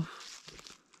be tough.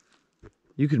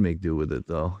 You could make do with it,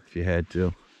 though, if you had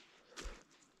to.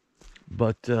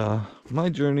 But my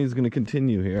journey is going to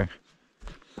continue here.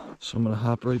 So I'm going to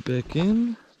hop right back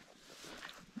in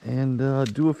and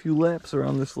do a few laps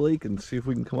around this lake and see if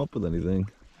we can come up with anything.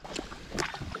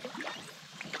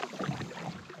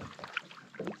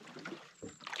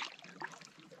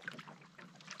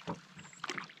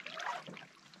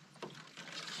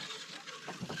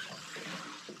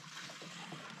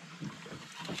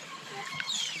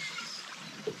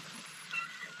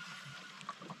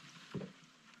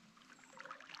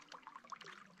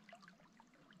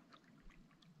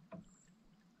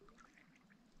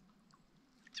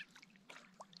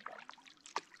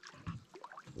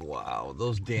 Wow,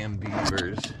 those damn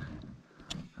beavers.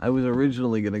 I was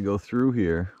originally going to go through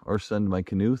here or send my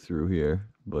canoe through here,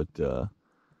 but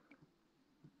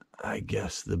I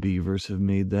guess the beavers have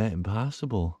made that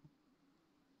impossible.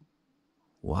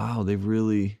 Wow, they've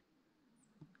really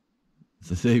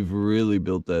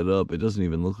built that up. It doesn't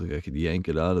even look like I could yank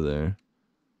it out of there.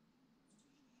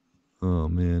 Oh,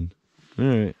 man. All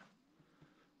right.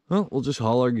 Well, we'll just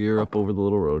haul our gear up over the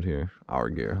little road here. Our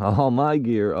gear. I'll haul my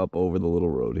gear up over the little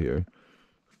road here.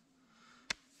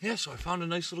 Yeah, so I found a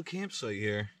nice little campsite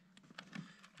here.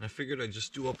 And I figured I'd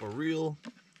just do up a real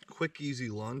quick, easy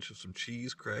lunch of some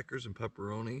cheese, crackers, and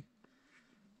pepperoni.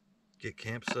 Get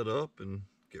camp set up and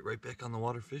get right back on the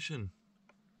water fishing.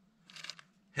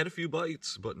 Had a few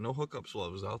bites, but no hookups while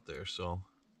I was out there, so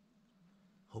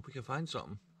hope we can find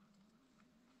something.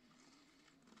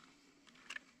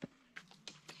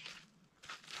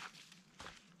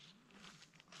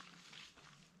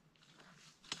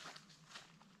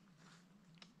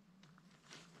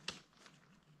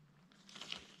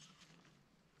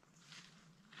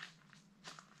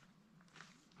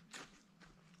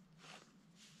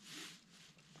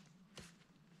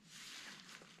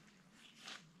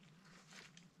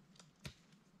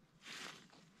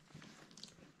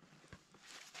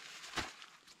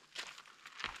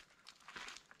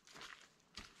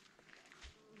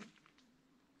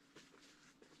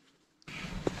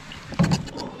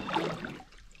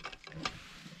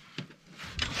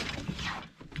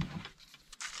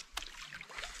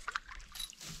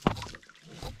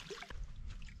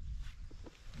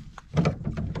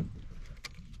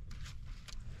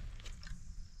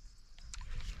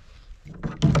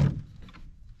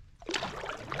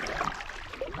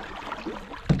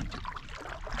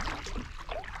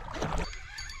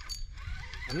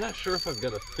 I'm not sure if I've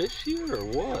got a fish here or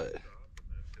what.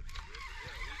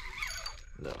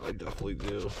 No, I definitely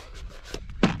do.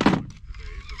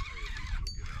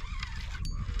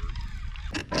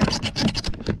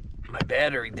 My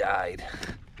battery died.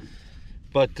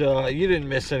 But you didn't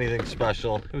miss anything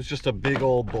special. It was just a big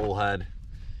old bullhead.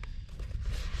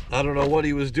 I don't know what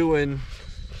he was doing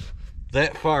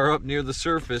that far up near the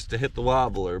surface to hit the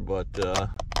wobbler, but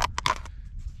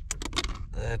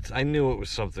I knew it was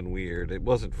something weird. It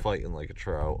wasn't fighting like a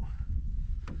trout.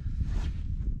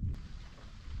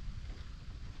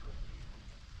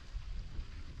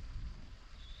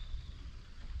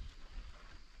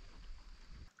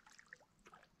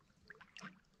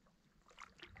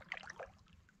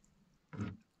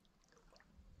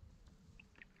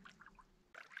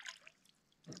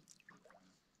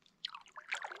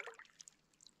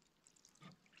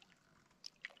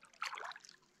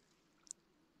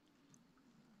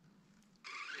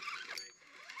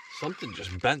 Something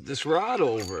just bent this rod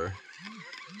over.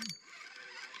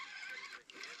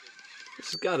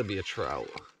 This has got to be a trout.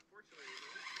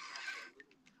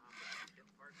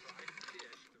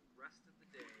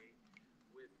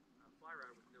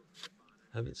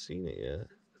 Haven't seen it yet.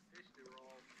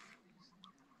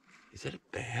 Is that a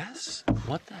bass?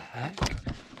 What the heck?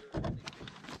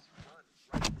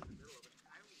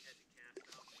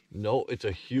 No, it's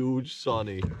a huge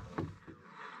sunny.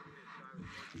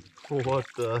 What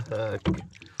the heck?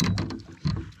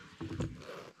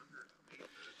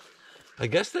 I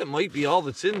guess that might be all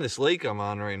that's in this lake I'm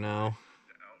on right now.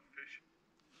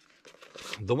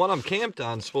 The one I'm camped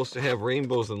on is supposed to have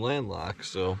rainbows and landlocks,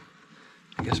 so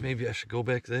I guess maybe I should go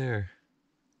back there.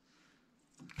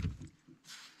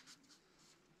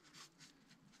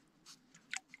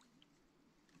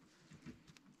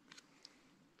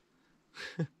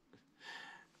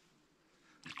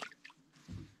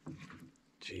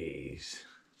 Jeez.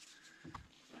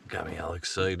 Got me all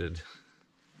excited.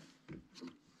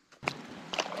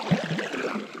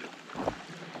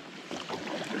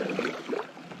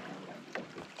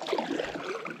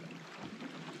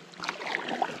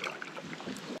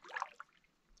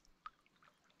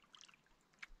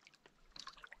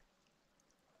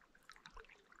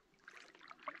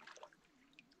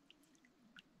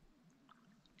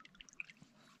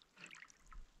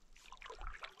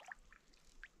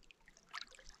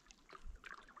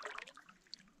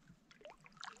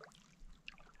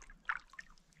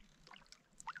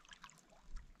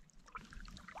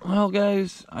 Well,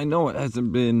 guys, I know it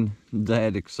hasn't been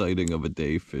that exciting of a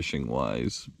day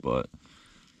fishing-wise, but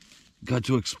got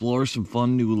to explore some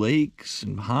fun new lakes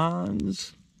and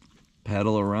ponds,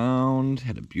 paddle around,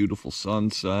 had a beautiful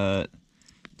sunset,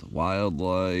 the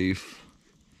wildlife.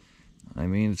 I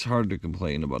mean, it's hard to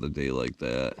complain about a day like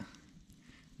that.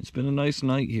 It's been a nice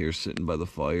night here sitting by the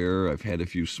fire. I've had a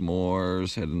few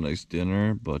s'mores, had a nice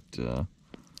dinner, but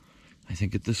I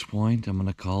think at this point I'm going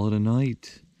to call it a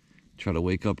night. Try to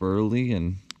wake up early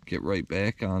and get right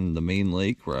back on the main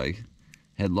lake where I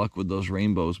had luck with those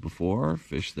rainbows before,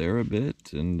 fish there a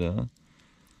bit, and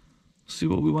see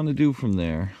what we want to do from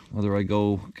there. Whether I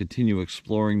go continue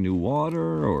exploring new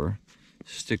water or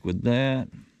stick with that.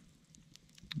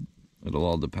 It'll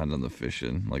all depend on the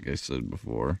fishing, like I said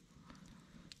before.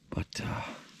 But,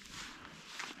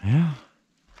 yeah,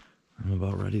 I'm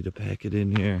about ready to pack it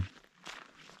in here.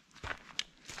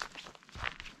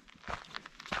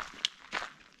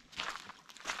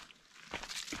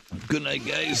 Good night,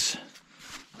 guys.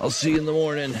 I'll see you in the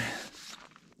morning.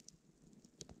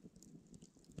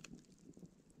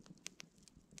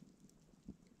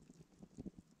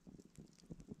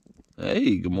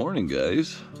 Hey, good morning,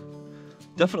 guys.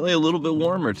 Definitely a little bit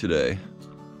warmer today.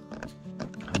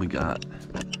 We got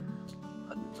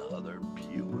another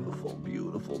beautiful,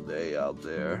 beautiful day out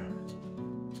there.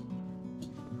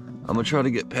 I'm gonna try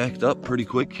to get packed up pretty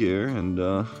quick here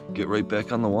and get right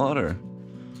back on the water.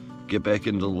 Get back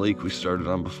into the lake we started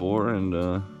on before and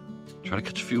try to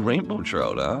catch a few rainbow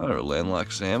trout, or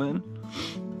landlocked salmon.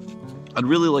 I'd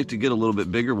really like to get a little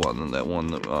bit bigger one than that one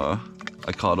that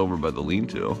I caught over by the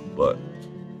lean-to, but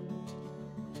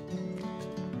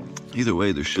either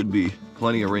way, there should be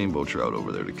plenty of rainbow trout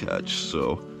over there to catch.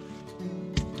 So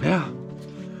yeah,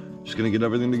 just gonna get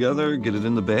everything together, get it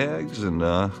in the bags, and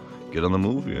get on the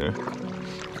move here.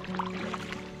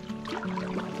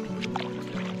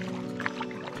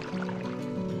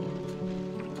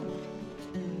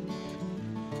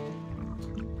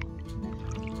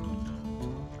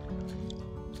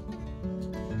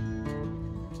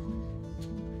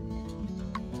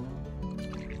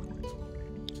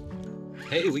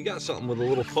 Hey, we got something with a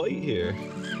little fight here.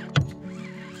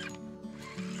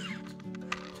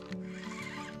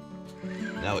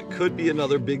 Now it could be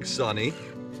another big sunny,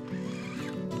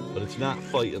 but it's not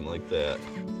fighting like that.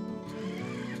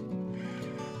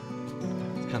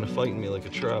 It's kind of fighting me like a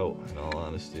trout, in all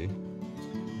honesty.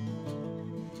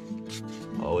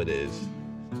 Oh, it is.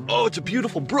 Oh, it's a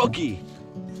beautiful brookie.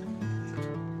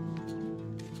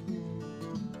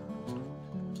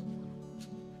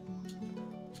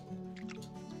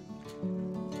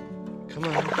 Come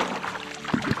on.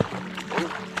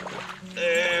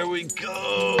 There we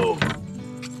go.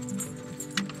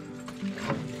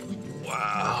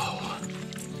 Wow.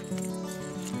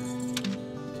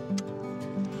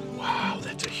 Wow,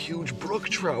 that's a huge brook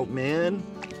trout, man.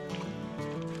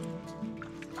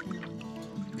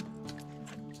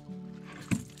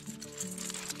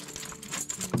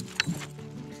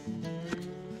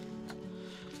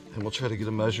 And we'll try to get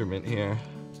a measurement here.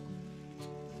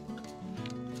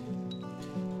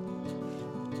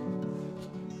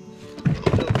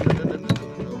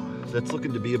 That's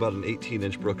looking to be about an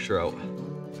 18-inch brook trout.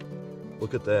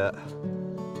 Look at that.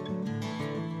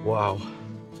 Wow.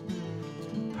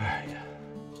 All right.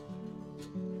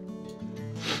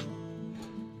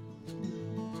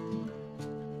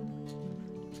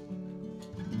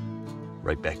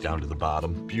 Right back down to the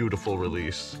bottom. Beautiful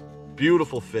release.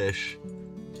 Beautiful fish.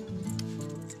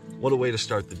 What a way to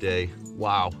start the day.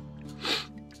 Wow.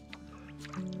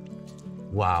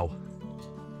 Wow.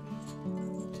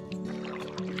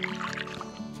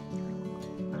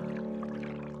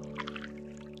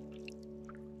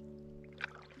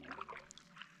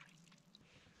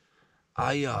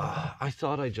 I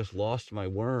thought I just lost my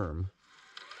worm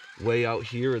way out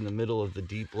here in the middle of the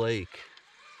deep lake,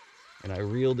 and I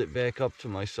reeled it back up to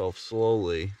myself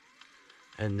slowly,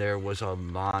 and there was a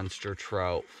monster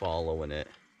trout following it,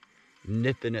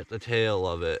 nipping at the tail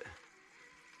of it,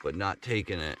 but not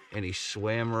taking it. And he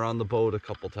swam around the boat a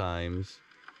couple times,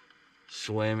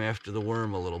 swam after the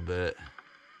worm a little bit,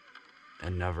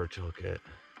 and never took it.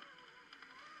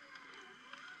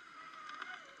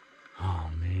 Oh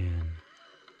man.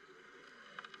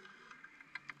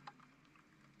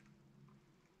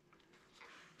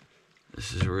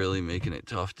 This is really making it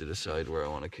tough to decide where I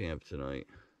want to camp tonight.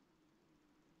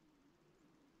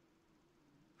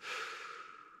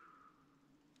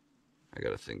 I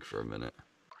gotta think for a minute.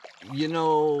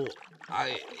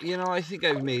 I think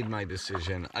I've made my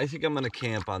decision. I think I'm gonna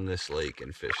camp on this lake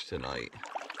and fish tonight.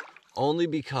 Only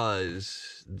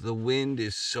because the wind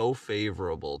is so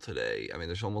favorable today. I mean,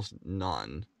 there's almost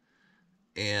none.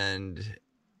 And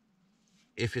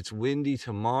if it's windy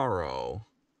tomorrow,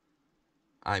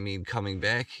 I mean, coming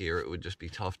back here, it would just be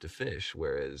tough to fish.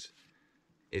 Whereas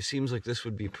it seems like this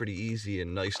would be pretty easy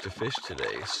and nice to fish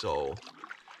today. So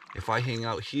if I hang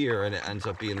out here and it ends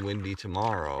up being windy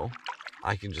tomorrow,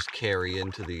 I can just carry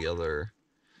into the other,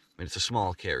 I mean, it's a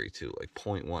small carry too, like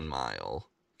 0.1 mile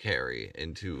carry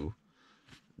into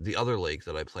the other lake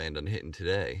that I planned on hitting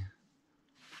today.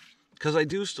 Because I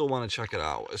do still want to check it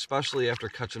out, especially after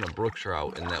catching a brook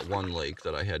trout in that one lake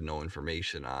that I had no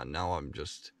information on. Now I'm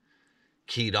just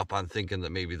keyed up on thinking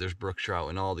that maybe there's brook trout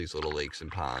in all these little lakes and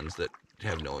ponds that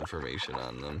have no information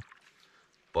on them.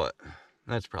 But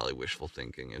that's probably wishful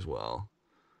thinking as well.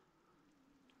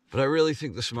 But I really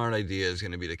think the smart idea is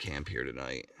going to be to camp here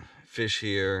tonight. Fish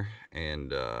here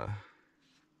and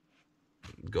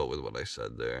go with what I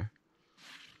said there.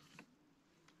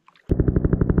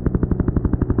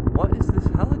 What is this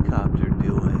helicopter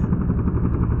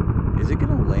doing? Is it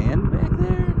gonna land back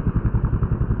there?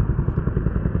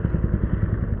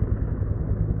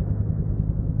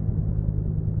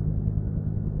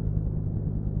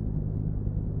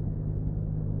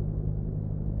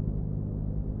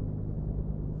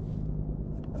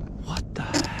 What the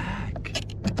heck?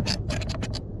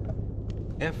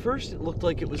 At first it looked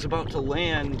like it was about to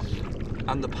land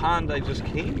on the pond I just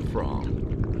came from.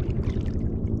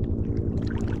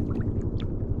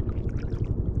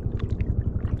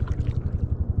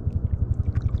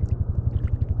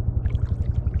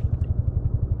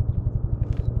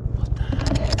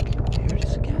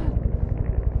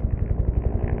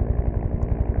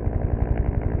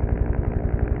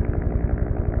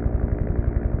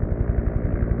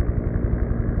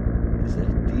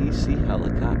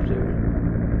 Helicopter.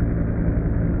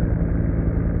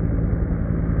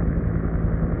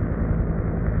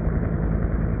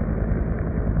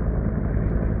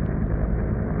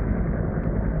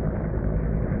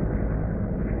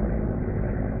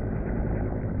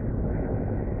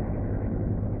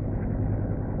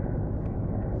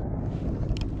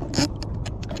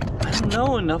 I don't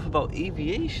know enough about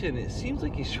aviation. It seems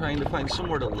like he's trying to find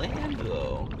somewhere to land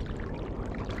though.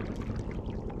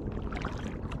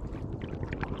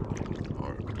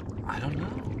 I don't know.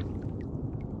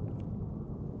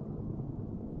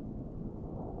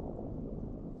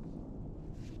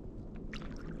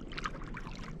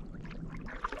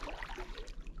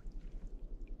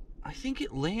 think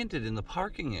it landed in the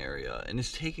parking area and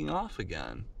is taking off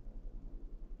again.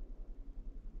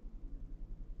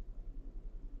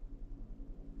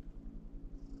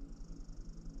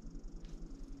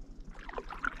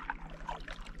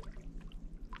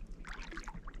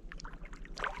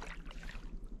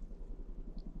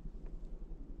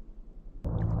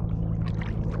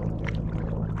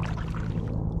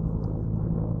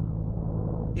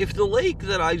 If the lake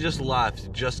that I just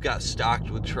left just got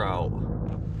stocked with trout,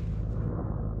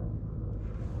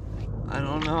 I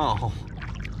don't know.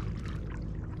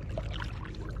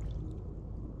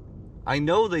 I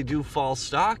know they do fall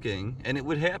stocking, and it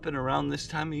would happen around this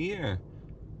time of year.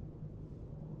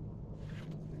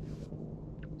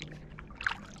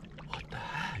 What the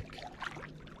heck?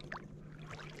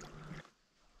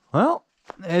 Well,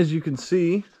 as you can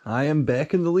see, I am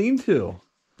back in the lean-to.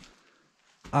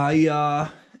 I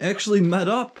actually met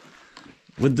up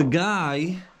with the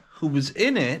guy who was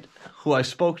in it, who I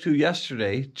spoke to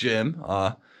yesterday, Jim.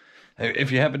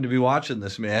 If you happen to be watching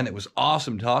this, man, it was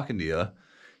awesome talking to you.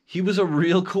 He was a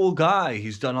real cool guy.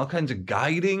 He's done all kinds of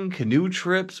guiding, canoe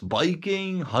trips,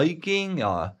 biking, hiking.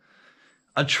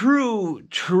 A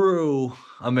true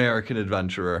American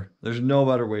adventurer. There's no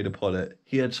better way to put it.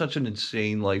 He had such an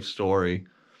insane life story.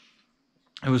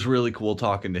 It was really cool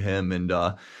talking to him, and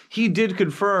he did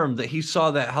confirm that he saw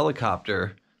that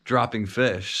helicopter dropping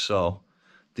fish. So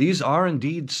these are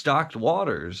indeed stocked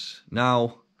waters.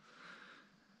 Now,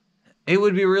 it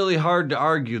would be really hard to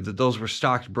argue that those were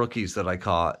stocked brookies that I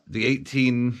caught. The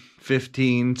 18,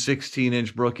 15,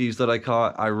 16-inch brookies that I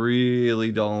caught, I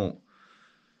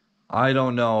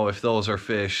don't know if those are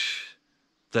fish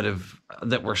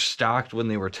that were stocked when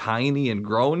they were tiny and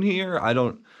grown here. I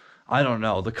don't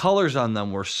know. The colors on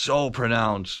them were so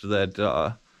pronounced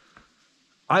that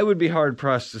I would be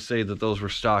hard-pressed to say that those were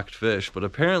stocked fish, but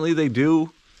apparently they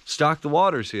do stock the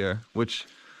waters here, which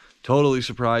totally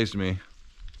surprised me.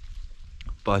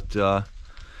 But,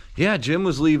 yeah, Jim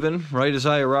was leaving right as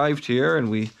I arrived here, and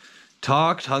we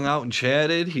talked, hung out, and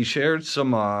chatted. He shared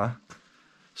some of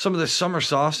the summer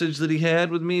sausage that he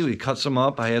had with me. We cut some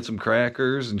up. I had some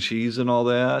crackers and cheese and all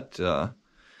that.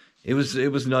 It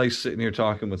was nice sitting here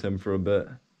talking with him for a bit.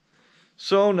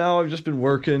 So now I've just been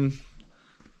working,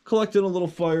 collecting a little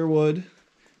firewood.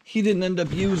 He didn't end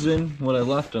up using what I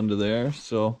left under there,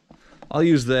 so I'll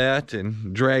use that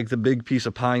and drag the big piece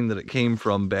of pine that it came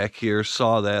from back here,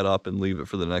 saw that up and leave it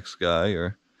for the next guy.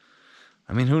 Or,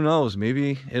 I mean, who knows?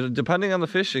 Maybe, depending on the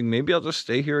fishing, maybe I'll just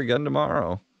stay here again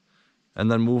tomorrow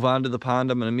and then move on to the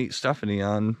pond I'm going to meet Stephanie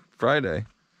on Friday.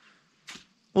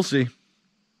 We'll see.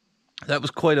 That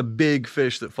was quite a big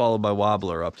fish that followed my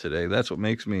wobbler up today. That's what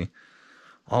makes me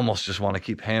almost just want to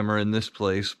keep hammering this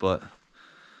place, but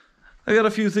I got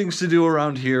a few things to do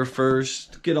around here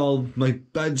first. Get all my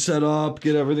bed set up,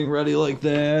 get everything ready like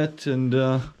that, and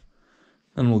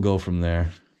we'll go from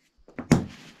there.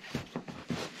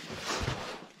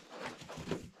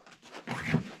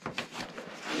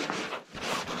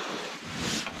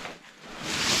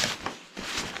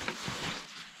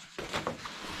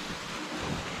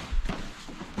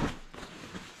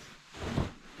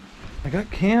 I got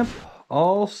camp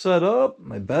all set up,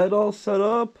 my bed all set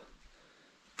up.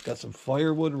 Got some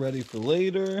firewood ready for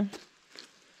later.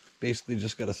 Basically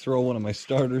just got to throw one of my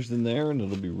starters in there and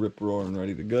it'll be rip-roaring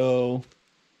ready to go.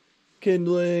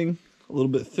 Kindling, a little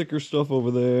bit thicker stuff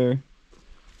over there.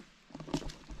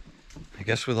 I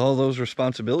guess with all those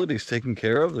responsibilities taken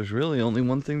care of, there's really only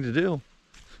one thing to do.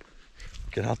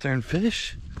 Get out there and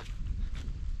fish.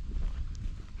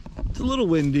 It's a little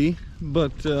windy,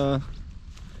 but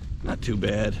not too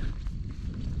bad.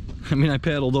 I mean, I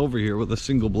paddled over here with a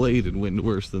single blade and wind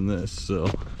worse than this, so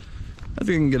I think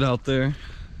I can get out there,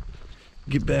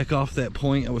 get back off that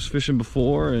point I was fishing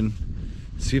before, and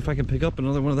see if I can pick up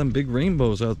another one of them big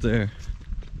rainbows out there.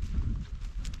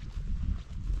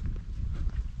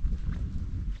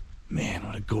 Man,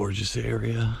 what a gorgeous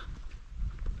area.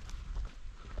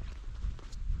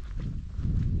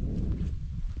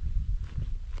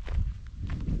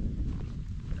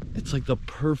 It's like the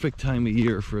perfect time of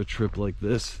year for a trip like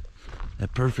this.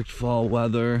 That perfect fall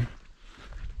weather,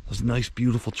 those nice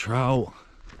beautiful trout,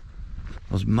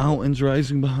 those mountains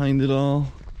rising behind it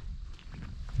all.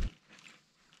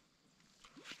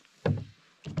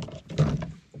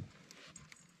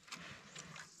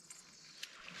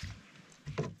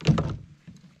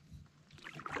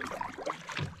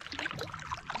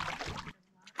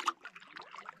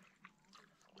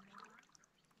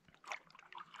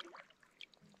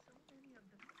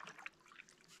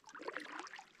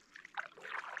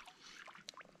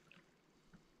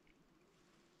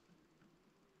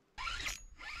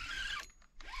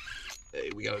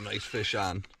 we got a nice fish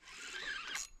on.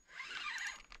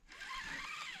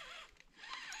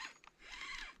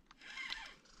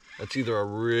 That's either a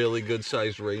really good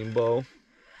sized rainbow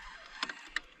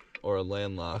or a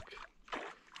landlock.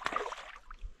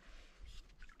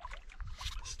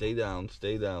 Stay down,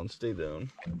 stay down, stay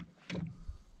down.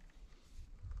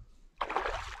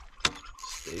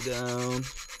 Stay down.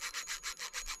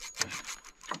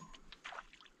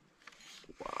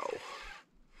 Wow.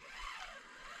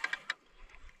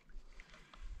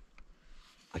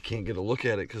 I can't get a look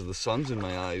at it because the sun's in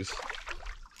my eyes.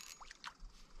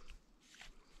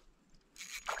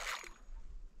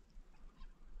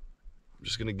 I'm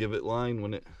just gonna give it line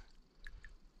when it...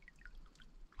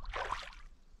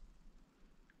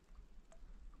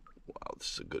 Wow,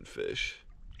 this is a good fish.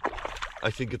 I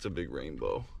think it's a big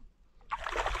rainbow.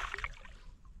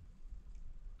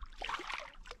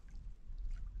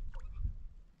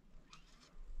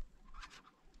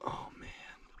 Oh man.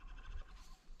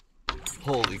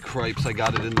 Holy cripes, I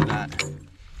got it in the net.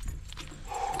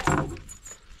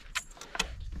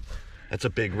 That's a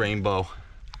big rainbow.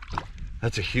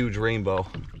 That's a huge rainbow.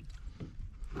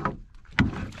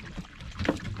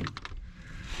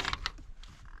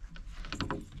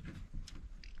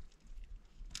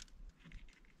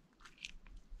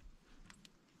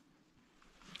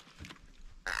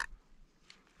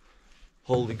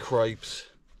 Holy cripes.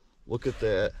 Look at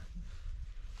that.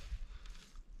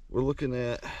 We're looking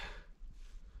at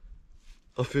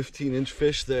a 15-inch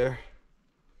fish there.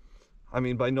 I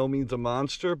mean, by no means a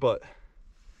monster, but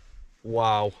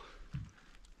wow.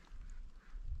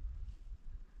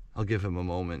 I'll give him a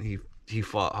moment. He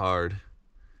fought hard.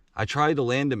 I tried to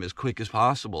land him as quick as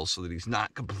possible so that he's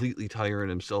not completely tiring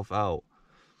himself out.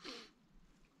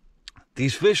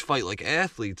 These fish fight like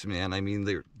athletes, man. I mean,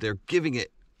 they're giving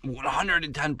it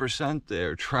 110%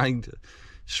 there, trying to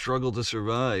struggle to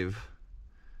survive.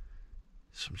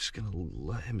 So I'm just gonna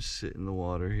let him sit in the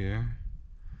water here.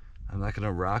 I'm not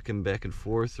gonna rock him back and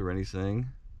forth or anything.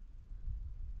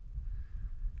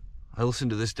 I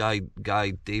listened to this guy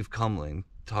Dave Cumling,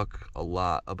 talk a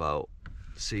lot about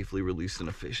safely releasing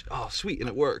a fish. Oh, sweet, and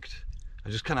it worked. I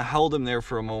just kind of held him there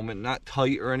for a moment, not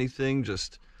tight or anything,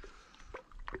 just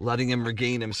letting him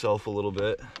regain himself a little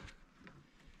bit.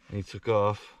 And he took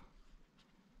off.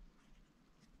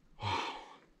 Wow.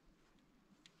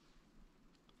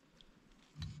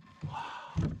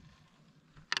 Wow.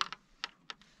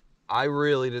 I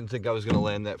really didn't think I was going to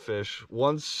land that fish.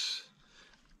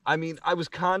 I mean, I was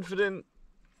confident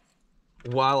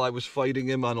while I was fighting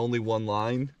him on only one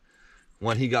line.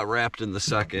 When he got wrapped in the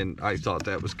second, I thought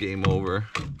that was game over,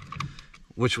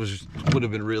 which would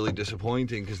have been really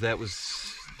disappointing because that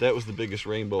was the biggest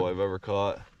rainbow I've ever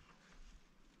caught.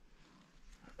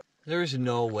 There's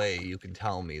no way you can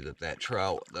tell me that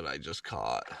trout that I just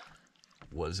caught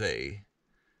was a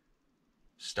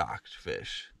stocked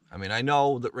fish. I mean, I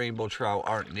know that rainbow trout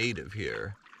aren't native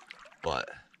here, but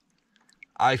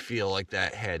I feel like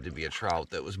that had to be a trout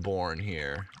that was born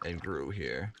here and grew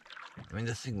here. I mean,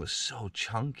 the thing was so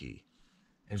chunky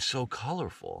and so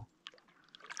colorful.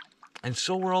 And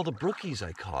so were all the brookies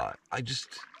I caught.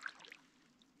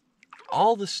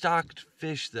 All the stocked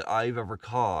fish that I've ever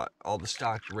caught, all the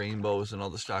stocked rainbows and all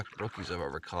the stocked brookies I've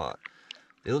ever caught,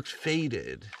 they looked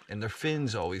faded and their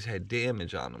fins always had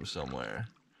damage on them somewhere.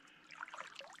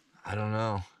 I don't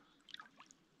know.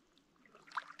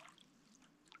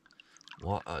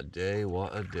 What a day,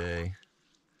 what a day.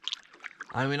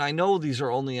 I mean, I know these are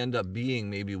only end up being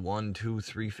maybe 1, 2,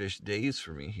 3 fish days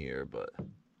for me here, but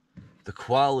the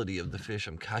quality of the fish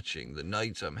I'm catching, the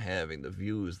nights I'm having, the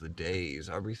views, the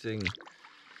days, everything,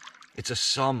 it's a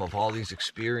sum of all these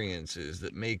experiences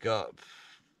that make up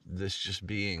this just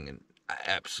being an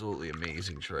absolutely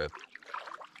amazing trip.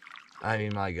 I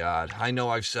mean, my God, I know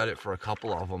I've said it for a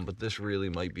couple of them, but this really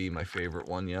might be my favorite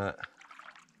one yet.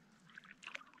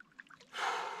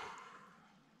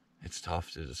 It's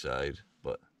tough to decide,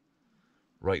 but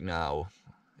right now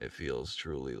it feels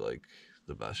truly like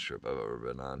the best trip I've ever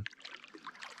been on.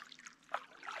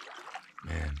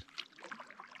 Man.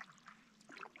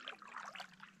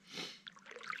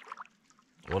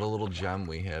 What a little gem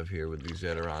we have here with these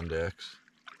Adirondacks.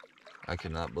 I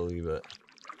cannot believe it.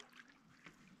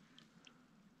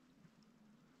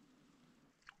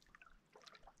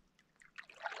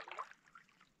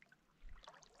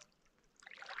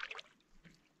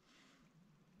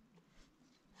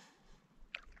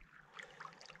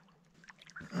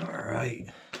 All right,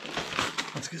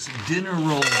 let's get some dinner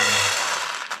rolling.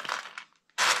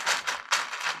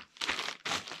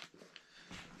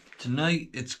 Tonight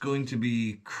it's going to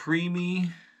be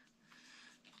creamy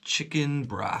chicken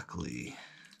broccoli.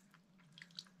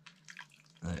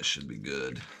 That should be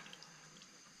good.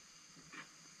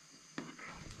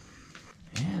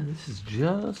 Yeah, this is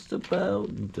just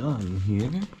about done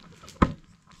here.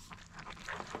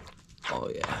 Oh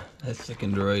yeah, that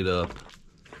thickened right up.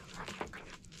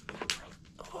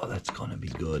 Oh, that's gonna be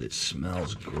good. It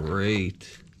smells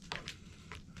great.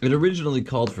 It originally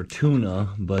called for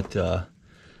tuna, but I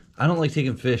don't like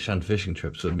taking fish on fishing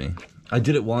trips with me. I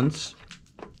did it once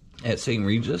at St.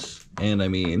 Regis, and I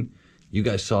mean, you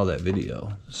guys saw that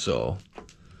video, so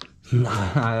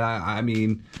I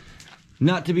mean,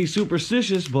 not to be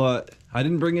superstitious, but I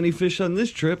didn't bring any fish on this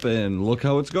trip, and look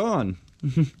how it's gone.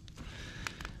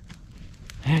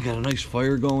 I got a nice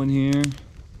fire going here.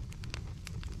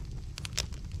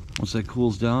 Once that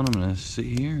cools down, I'm gonna sit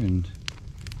here and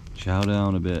chow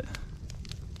down a bit.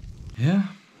 Yeah,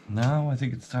 now I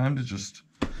think it's time to just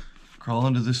crawl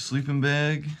into this sleeping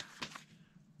bag,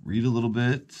 read a little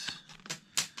bit,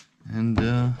 and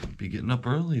be getting up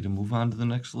early to move on to the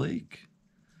next lake.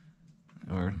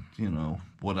 Or, you know,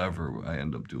 whatever I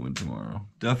end up doing tomorrow.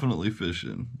 Definitely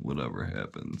fishing, whatever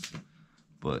happens.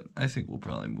 But I think we'll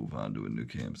probably move on to a new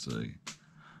campsite.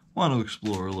 Want to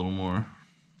explore a little more.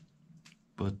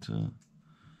 But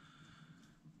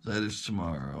that is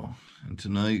tomorrow. And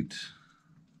tonight,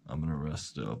 I'm going to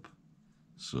rest up.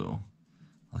 So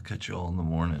I'll catch you all in the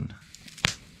morning.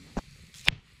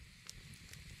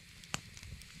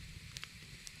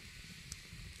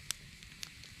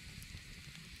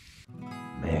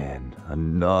 Man,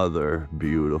 another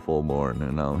beautiful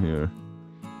morning out here.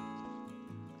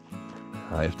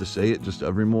 I have to say it just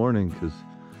every morning, because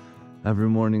every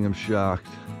morning I'm shocked.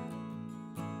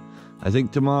 I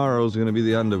think tomorrow's going to be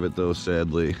the end of it, though,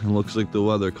 sadly. It looks like the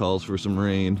weather calls for some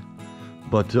rain.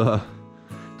 But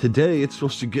today it's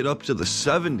supposed to get up to the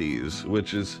 70s,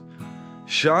 which is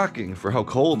shocking for how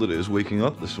cold it is waking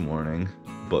up this morning.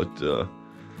 But I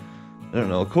don't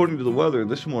know, according to the weather,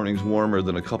 this morning's warmer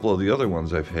than a couple of the other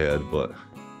ones I've had, but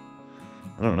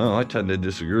I don't know, I tend to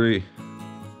disagree.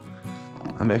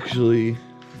 I'm actually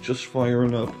just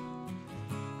firing up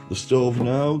the stove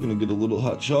now, gonna get a little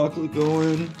hot chocolate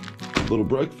going, a little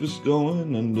breakfast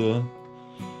going, and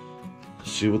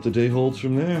see what the day holds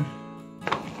from there.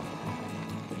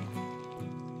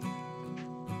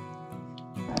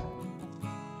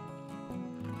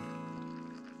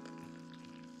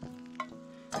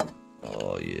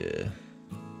 Oh yeah.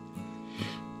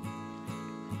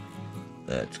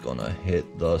 That's gonna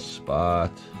hit the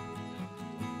spot.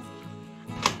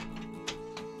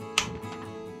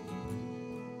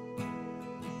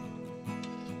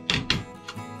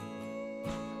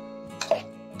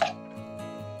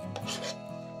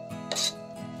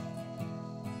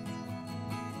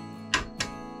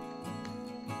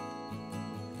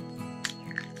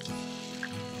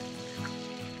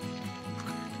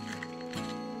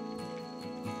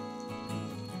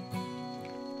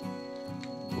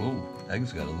 Whoa,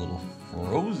 eggs got a little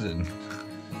frozen.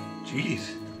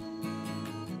 Jeez.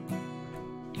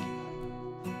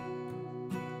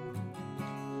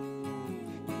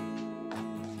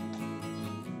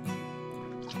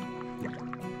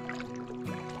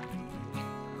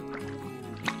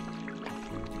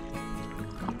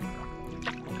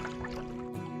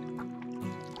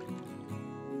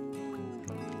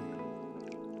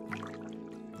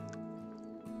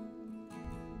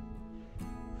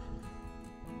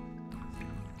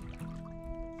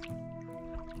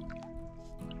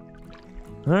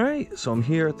 Alright, so I'm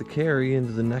here at the carry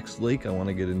into the next lake I want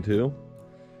to get into.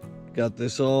 Got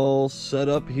this all set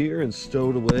up here and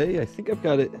stowed away. I think I've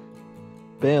got it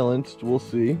balanced, we'll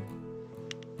see.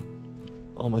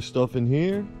 All my stuff in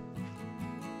here.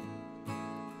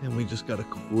 And we just got a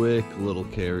quick little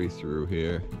carry through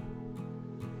here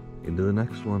into the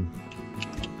next one.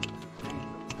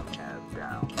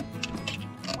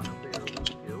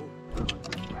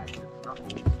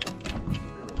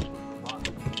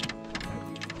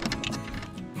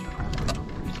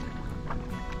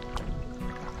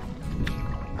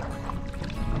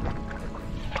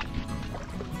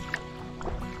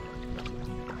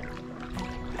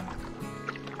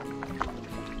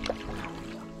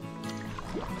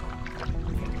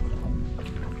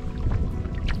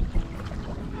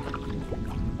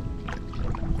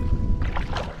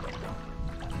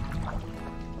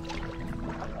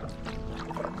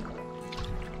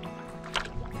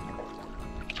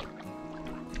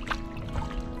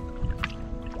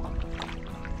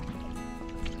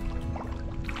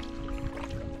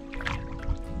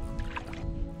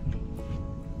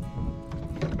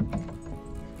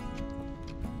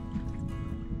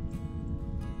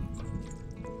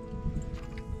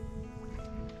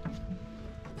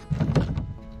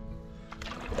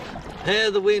 Yeah,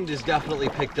 the wind has definitely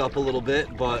picked up a little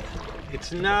bit, but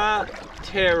it's not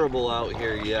terrible out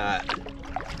here yet.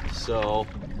 So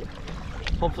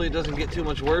hopefully it doesn't get too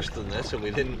much worse than this and we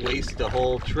didn't waste a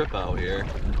whole trip out here.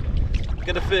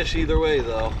 Get a fish either way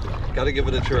though. Gotta give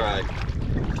it a try.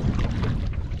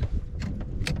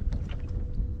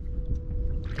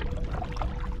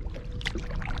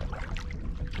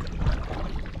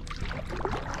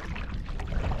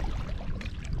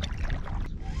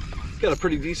 Got a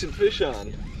pretty decent fish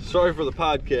on. Sorry for the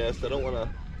podcast. I don't want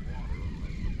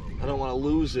to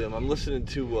lose him. I'm listening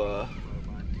to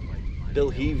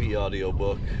Bill Heavey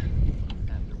audiobook.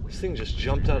 This thing just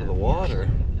jumped out of the water.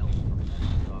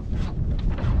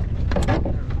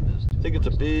 I think it's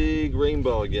a big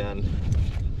rainbow again.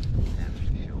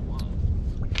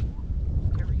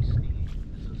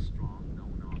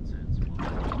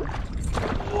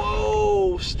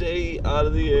 Whoa, stay out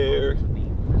of the air.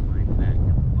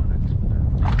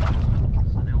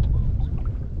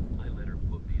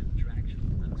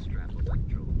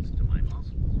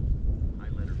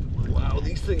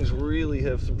 Things really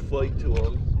have some fight to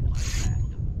them.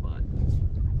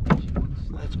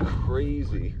 That's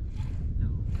crazy.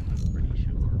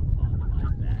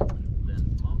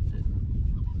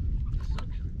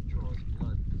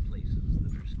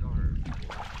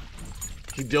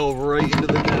 He dove right into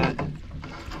the net.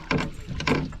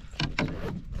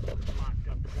 Locked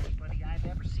up the best buddy I've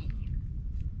ever seen.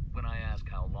 When I ask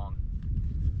how long.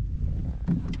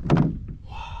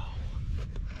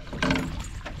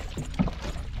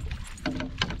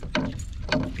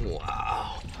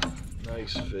 Wow,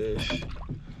 nice fish.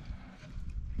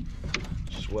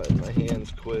 Sweating my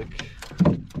hands quick.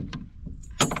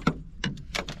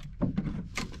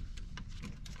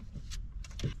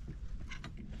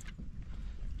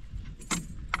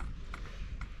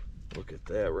 Look at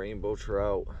that rainbow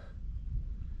trout.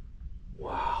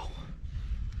 Wow.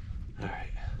 All right.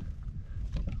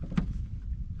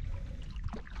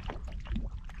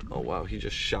 Oh wow, he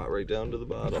just shot right down to the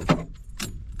bottom.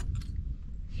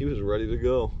 He was ready to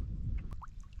go.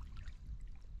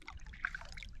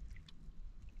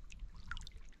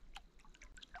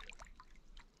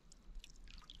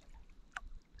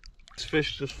 This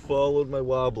fish just followed my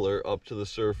wobbler up to the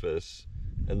surface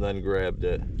and then grabbed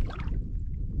it.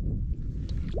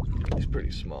 He's pretty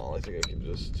small. I think I can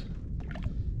just...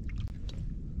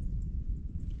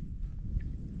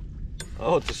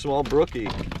 Oh, it's a small brookie.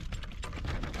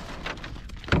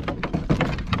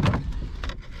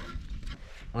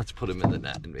 Let's put him in the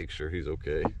net and make sure he's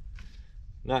okay.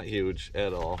 Not huge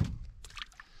at all.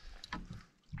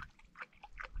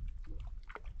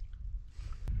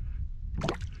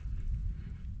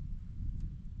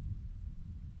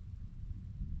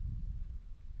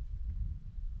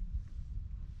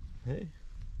 Hey,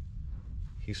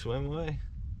 he swam away.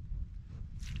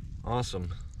 Awesome.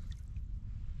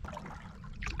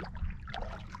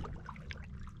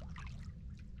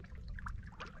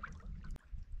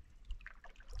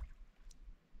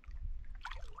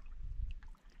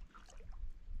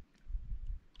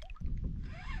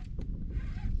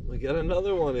 We got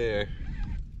another one here.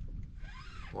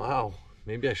 Wow,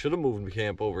 maybe I should have moved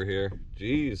camp over here.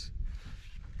 Jeez.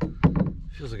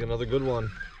 Feels like another good one.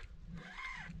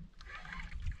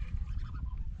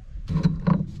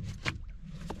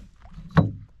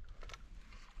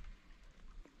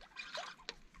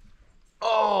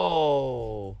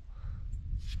 Oh!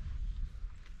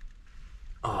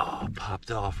 Oh,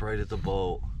 popped off right at the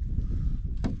boat.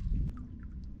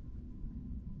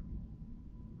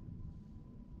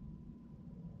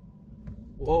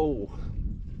 Whoa.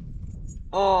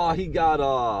 Oh, he got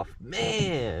off.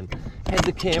 Man, had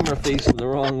the camera facing the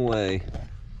wrong way.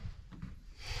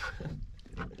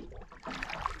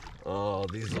 Oh,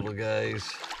 these little guys.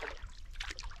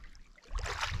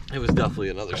 It was definitely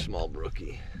another small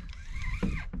brookie.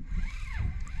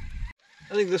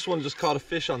 I think this one just caught a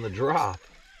fish on the drop.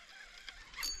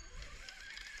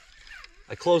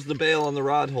 I closed the bail on the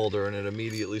rod holder and it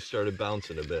immediately started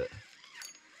bouncing a bit.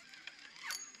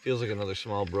 Feels like another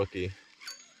small brookie.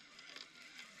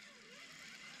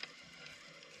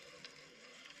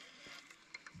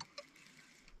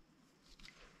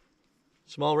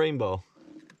 Small rainbow.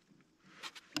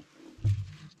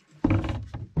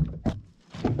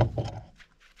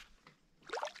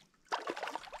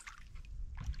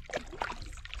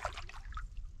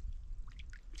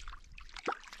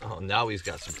 Oh, now he's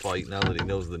got some fight now that he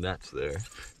knows the net's there.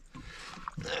 All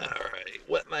right,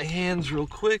 wet my hands real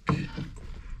quick.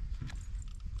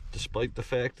 Despite the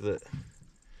fact that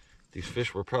these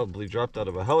fish were probably dropped out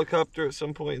of a helicopter at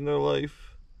some point in their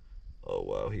life. Oh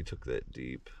wow, he took that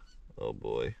deep. Oh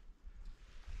boy.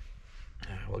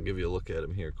 I'll give you a look at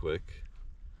him here quick.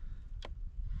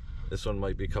 This one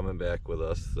might be coming back with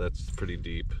us. That's pretty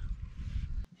deep.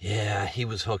 Yeah, he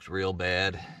was hooked real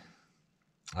bad.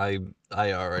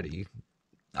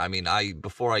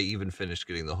 Before I even finished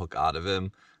getting the hook out of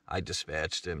him, I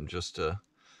dispatched him just to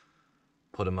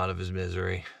put him out of his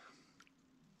misery.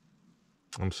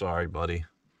 I'm sorry, buddy.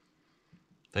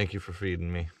 Thank you for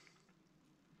feeding me.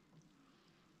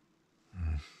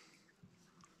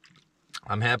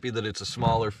 I'm happy that it's a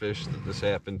smaller fish that this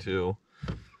happened to.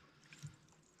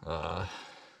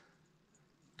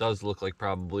 Does look like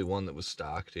probably one that was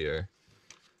stocked here.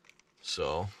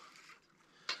 So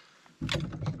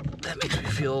that makes me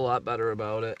feel a lot better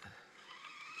about it.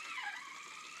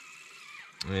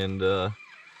 And I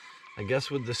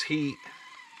guess with this heat,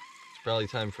 it's probably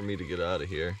time for me to get out of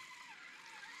here.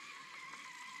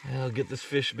 I'll get this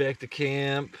fish back to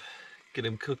camp, get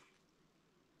him cooked.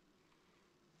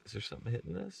 Is there something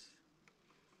hitting this?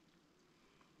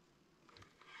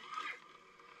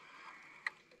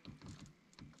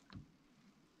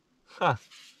 Huh.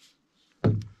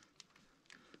 Look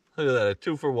at that, a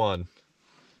 2-for-1.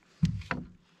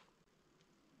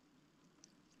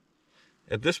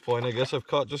 At this point, I guess I've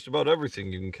caught just about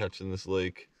everything you can catch in this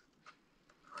lake.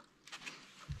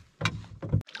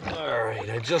 Alright,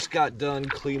 I just got done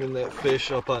cleaning that fish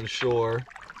up on shore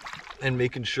and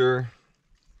making sure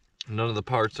none of the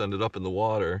parts ended up in the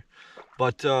water.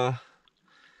 But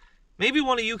maybe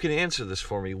one of you can answer this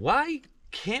for me. Why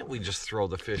can't we just throw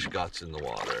the fish guts in the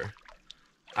water?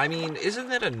 I mean, isn't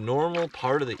that a normal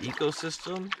part of the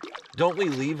ecosystem? Don't we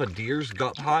leave a deer's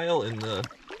gut pile in the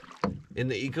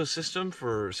ecosystem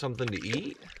for something to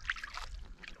eat?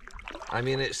 I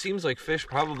mean, it seems like fish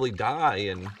probably die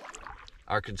and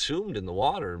are consumed in the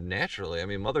water naturally. I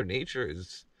mean, Mother Nature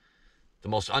is the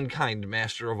most unkind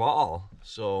master of all.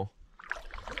 So,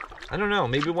 I don't know.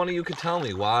 Maybe one of you could tell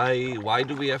me why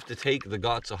do we have to take the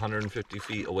guts 150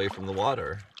 feet away from the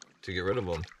water to get rid of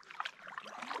them?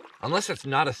 Unless that's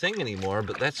not a thing anymore,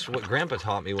 but that's what Grandpa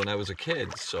taught me when I was a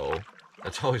kid, so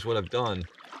that's always what I've done.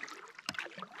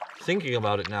 Thinking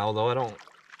about it now, though,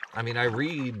 I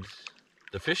read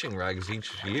the fishing regs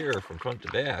each year from front to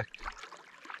back.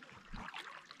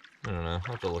 I don't know, I'll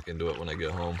have to look into it when I get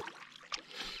home.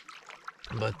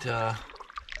 But,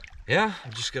 yeah,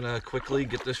 I'm just gonna quickly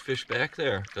get this fish back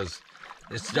there, because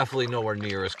it's definitely nowhere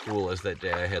near as cool as that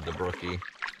day I had the brookie.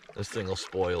 This thing will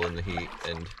spoil in the heat,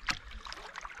 and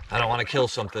I don't want to kill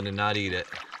something and not eat it.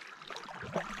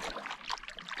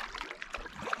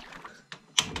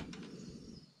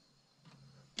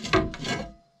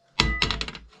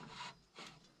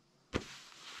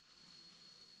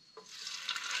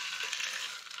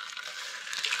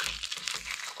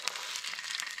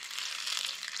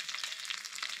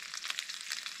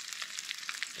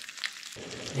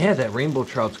 Yeah, that rainbow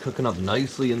trout's cooking up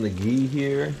nicely in the ghee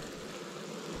here.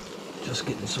 Just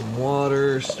getting some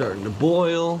water, starting to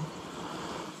boil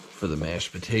for the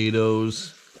mashed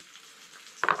potatoes.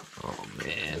 Oh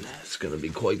man, it's gonna be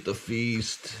quite the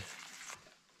feast.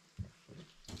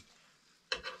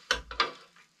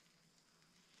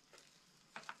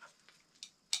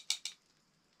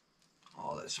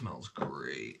 Oh, that smells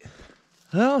great.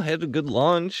 Well, had a good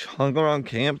lunch, hung around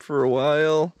camp for a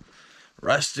while,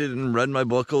 rested and read my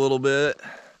book a little bit.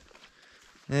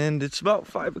 And it's about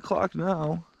 5 o'clock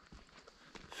now.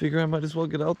 Figure I might as well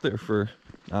get out there for an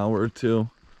hour or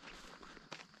two.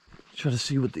 Try to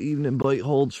see what the evening bite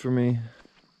holds for me.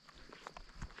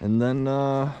 And then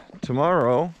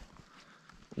tomorrow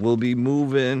we'll be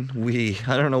moving.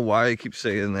 I don't know why I keep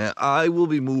saying that. I will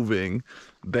be moving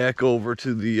back over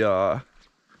to the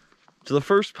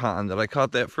first pond that I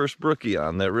caught that first brookie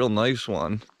on, that real nice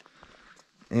one.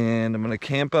 And I'm gonna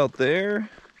camp out there,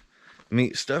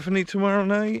 meet Stephanie tomorrow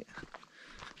night.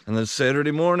 And then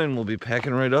Saturday morning, we'll be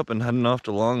packing right up and heading off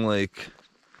to Long Lake.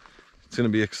 It's gonna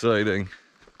be exciting.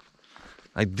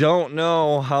 I don't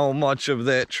know how much of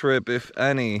that trip, if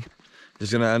any,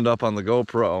 is gonna end up on the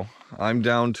GoPro. I'm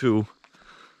down to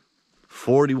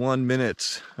 41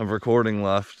 minutes of recording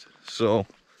left, so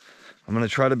I'm gonna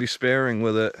try to be sparing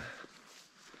with it.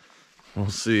 We'll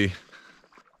see.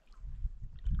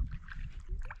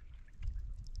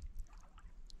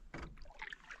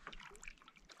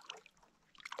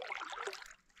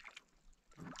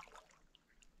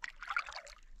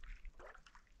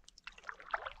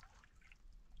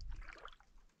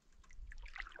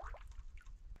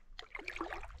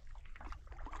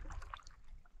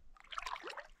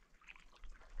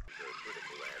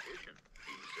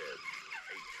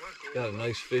 Got a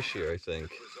nice fish here, I think.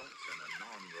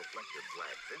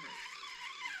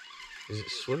 Is it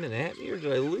swimming at me or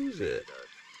did I lose it?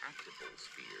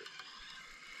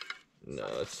 No,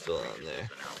 it's still on there.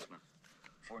 Announcement,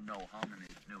 for no hominid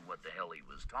knew what the hell he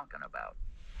was talking about.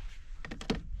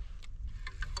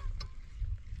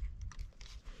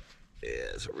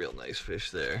 Yeah, it's a real nice fish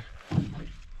there.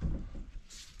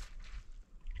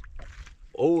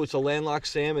 Oh, it's a landlocked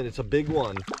salmon. It's a big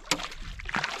one.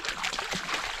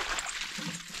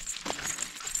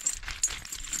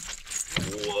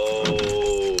 Whoa.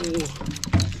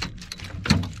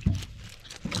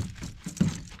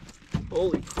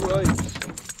 Holy Christ.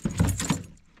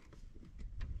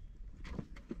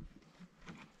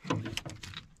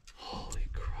 Holy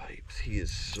cripes. He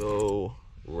is so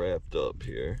wrapped up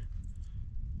here.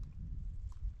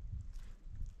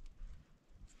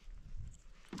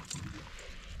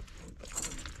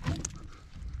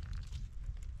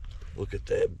 Look at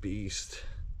that beast.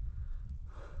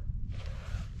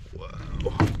 Wow.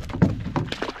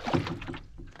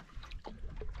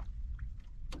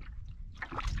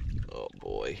 Oh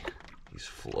boy, he's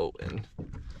floating.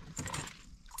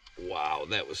 Wow,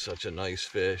 that was such a nice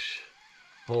fish.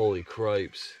 Holy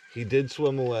cripes. He did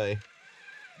swim away.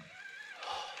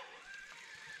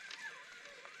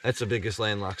 That's the biggest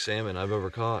landlocked salmon I've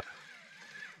ever caught.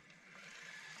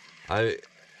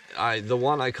 The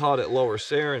one I caught at Lower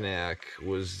Saranac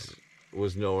was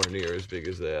nowhere near as big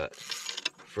as that,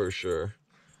 for sure.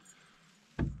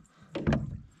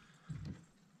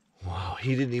 Wow,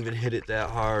 he didn't even hit it that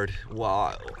hard.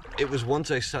 Wow, it was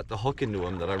once I set the hook into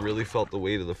him that I really felt the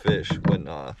weight of the fish.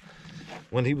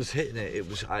 When he was hitting it, it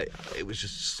was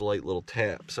just slight little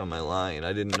taps on my line.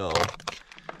 I didn't know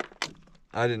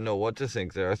what to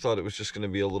think there. I thought it was just going to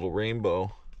be a little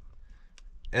rainbow.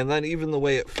 And then even the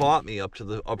way it fought me up to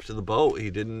the boat,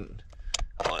 he didn't.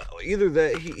 Either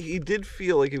that he did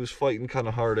feel like he was fighting kind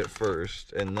of hard at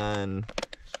first, and then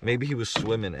maybe he was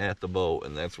swimming at the boat,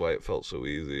 and that's why it felt so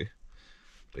easy.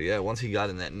 But yeah, once he got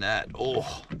in that net,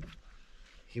 oh,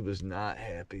 he was not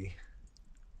happy.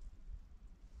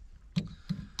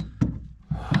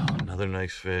 Wow, another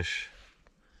nice fish.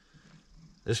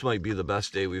 This might be the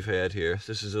best day we've had here.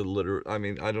 This is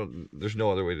there's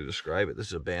no other way to describe it. This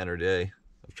is a banner day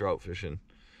of trout fishing.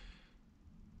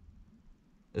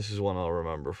 This is one I'll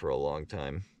remember for a long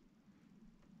time.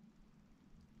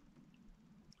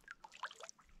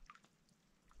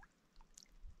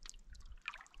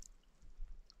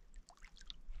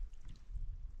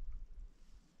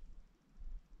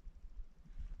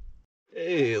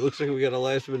 Hey, it looks like we got a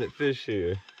last minute fish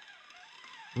here.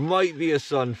 Might be a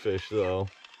sunfish though.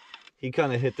 He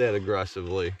kind of hit that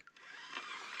aggressively.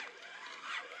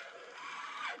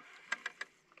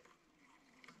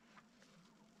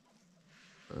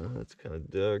 It's kind of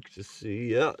dark to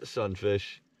see. Yeah,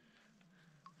 sunfish.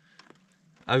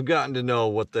 I've gotten to know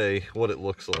what it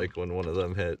looks like when one of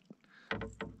them hit.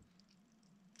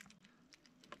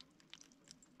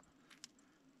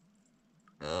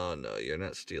 Oh no, you're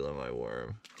not stealing my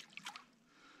worm.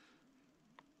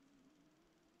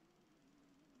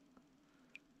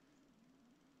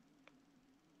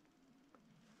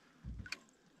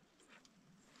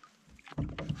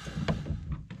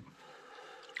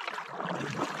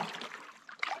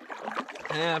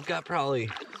 Yeah, I've got probably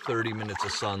 30 minutes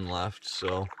of sun left,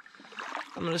 so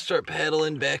I'm gonna start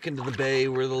paddling back into the bay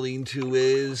where the lean-to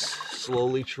is.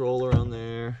 Slowly troll around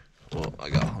there. Well, I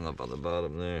got hung up on the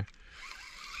bottom there.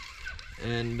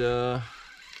 And yeah,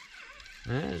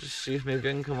 just see if maybe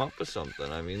I can come up with something.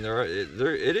 I mean,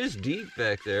 it is deep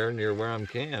back there near where I'm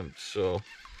camped, so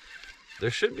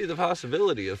there should be the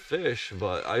possibility of fish,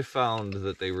 but I found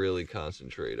that they really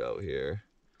concentrate out here.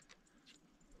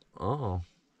 Oh.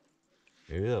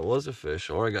 Maybe that was a fish,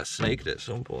 or I got snaked at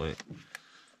some point.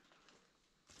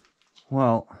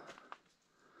 Well,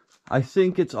 I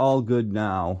think it's all good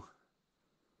now.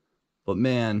 But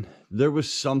man, there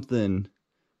was something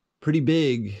pretty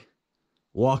big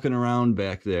walking around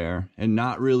back there, and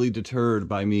not really deterred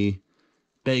by me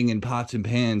banging pots and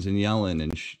pans and yelling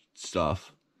and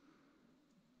stuff.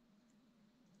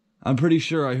 I'm pretty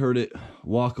sure I heard it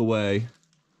walk away.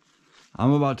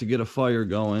 I'm about to get a fire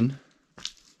going.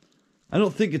 I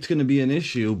don't think it's going to be an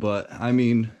issue, but I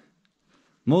mean,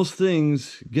 most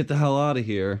things get the hell out of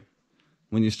here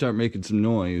when you start making some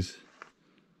noise.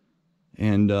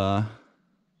 And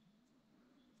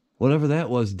whatever that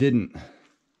was didn't.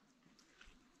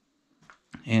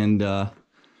 And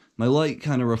my light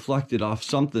kind of reflected off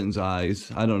something's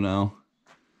eyes. I don't know.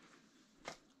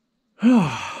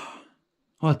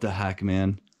 What the heck,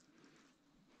 man?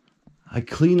 I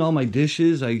cleaned all my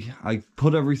dishes. I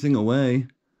put everything away.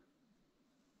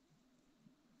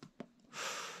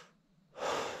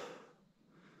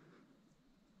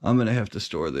 I'm gonna have to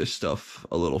store this stuff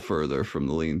a little further from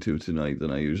the lean-to tonight than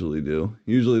I usually do.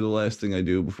 Usually the last thing I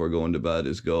do before going to bed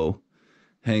is go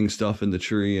hang stuff in the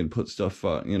tree and put stuff,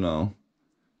 you know,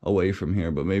 away from here.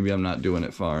 But maybe I'm not doing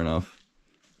it far enough.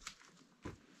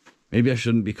 Maybe I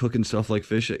shouldn't be cooking stuff like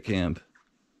fish at camp.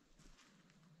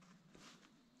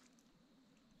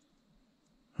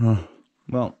 Huh.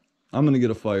 Well, I'm gonna get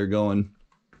a fire going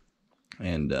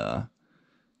and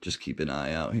just keep an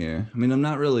eye out here. I mean, I'm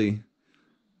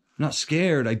not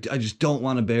scared. I just don't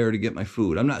want a bear to get my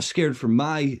food. I'm not scared for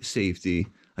my safety.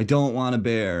 I don't want a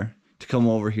bear to come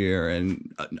over here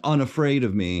and unafraid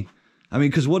of me. I mean,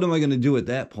 because what am I going to do at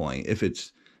that point if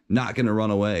it's not going to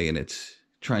run away and it's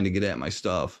trying to get at my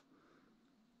stuff?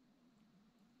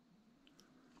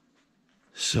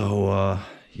 So,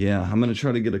 yeah, I'm going to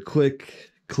try to get a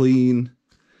quick, clean,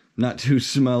 not too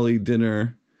smelly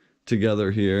dinner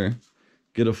together here.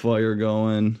 Get a fire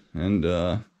going and,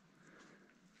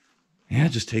 yeah,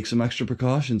 just take some extra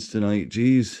precautions tonight.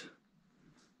 Jeez.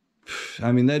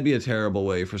 I mean, that'd be a terrible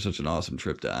way for such an awesome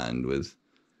trip to end with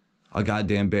a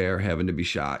goddamn bear having to be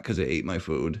shot because it ate my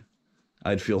food.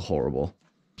 I'd feel horrible.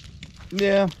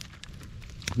 Yeah.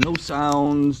 No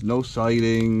sounds, no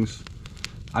sightings.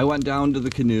 I went down to the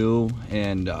canoe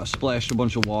and splashed a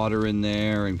bunch of water in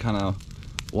there and kind of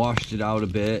washed it out a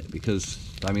bit because,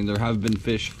 I mean, there have been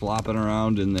fish flopping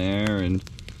around in there and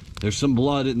there's some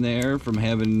blood in there from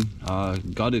having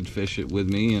gutted fish with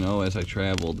me, you know, as I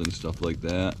traveled and stuff like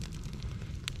that.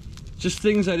 Just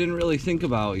things I didn't really think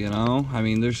about, you know. I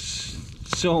mean, there's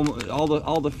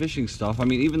all the fishing stuff. I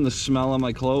mean, even the smell of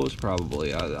my clothes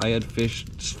probably. I had fish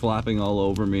flopping all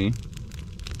over me.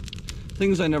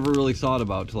 Things I never really thought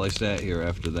about till I sat here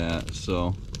after that.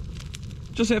 So,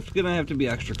 just gonna have to be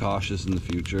extra cautious in the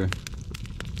future.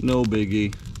 No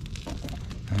biggie.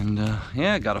 And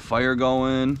yeah, got a fire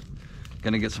going.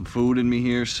 Gonna get some food in me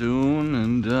here soon,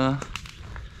 and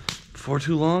before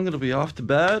too long it'll be off to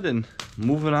bed and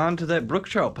moving on to that brook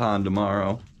trout pond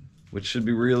tomorrow, which should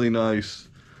be really nice.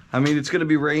 I mean, it's gonna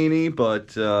be rainy,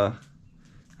 but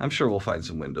I'm sure we'll find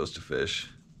some windows to fish.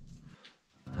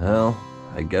 Well,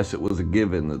 I guess it was a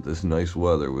given that this nice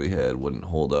weather we had wouldn't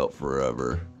hold out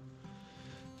forever.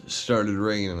 It started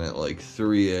raining at like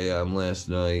 3 a.m. last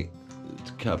night.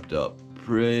 It's kept up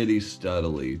pretty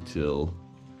steadily till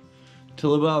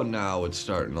about now. It's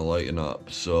starting to lighten up,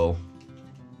 so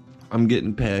I'm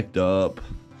getting packed up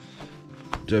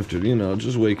after, you know,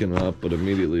 just waking up but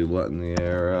immediately letting the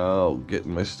air out,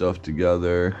 getting my stuff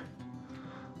together,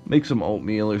 make some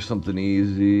oatmeal or something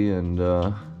easy, and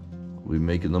we'll be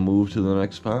making the move to the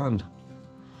next pond.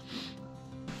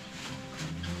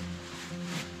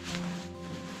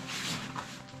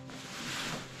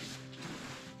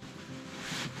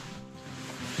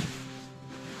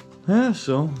 Yeah,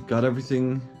 so got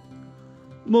everything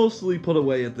mostly put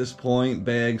away at this point.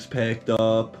 Bags packed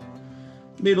up.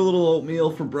 Made a little oatmeal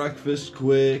for breakfast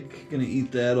quick. Gonna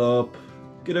eat that up.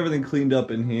 Get everything cleaned up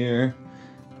in here.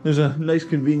 There's a nice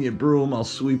convenient broom. I'll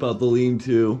sweep out the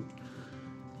lean-to.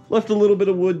 Left a little bit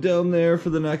of wood down there for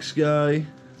the next guy.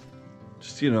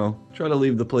 Just, you know, try to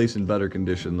leave the place in better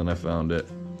condition than I found it.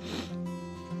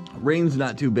 Rain's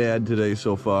not too bad today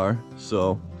so far,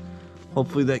 so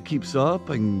hopefully that keeps up.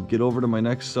 I can get over to my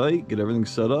next site, get everything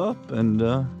set up, and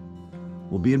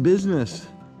we'll be in business.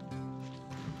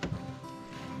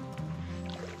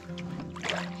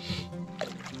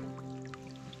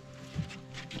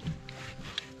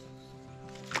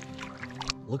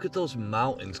 Look at those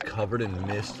mountains covered in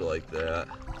mist like that.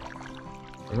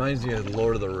 Reminds me of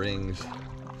Lord of the Rings.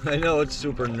 I know it's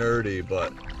super nerdy,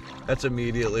 but that's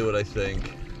immediately what I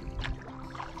think.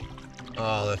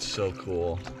 Oh, that's so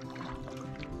cool.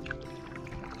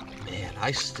 Man,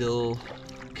 I still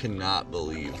cannot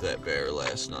believe that bear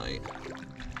last night.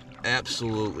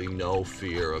 Absolutely no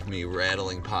fear of me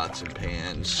rattling pots and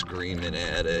pans, screaming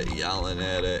at it, yelling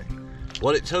at it.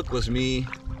 What it took was me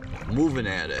moving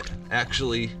at it,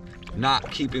 actually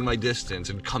not keeping my distance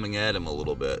and coming at him a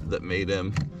little bit, that made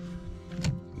him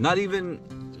not even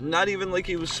like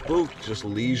he was spooked, just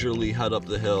leisurely head up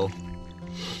the hill.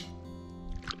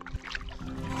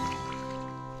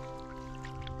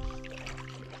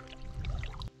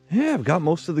 Yeah, I've got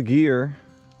most of the gear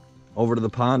over to the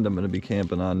pond I'm going to be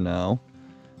camping on now.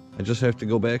 I just have to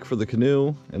go back for the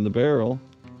canoe and the barrel,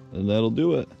 and that'll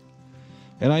do it.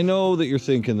 And I know that you're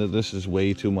thinking that this is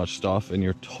way too much stuff, and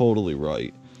you're totally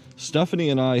right. Stephanie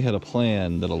and I had a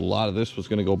plan that a lot of this was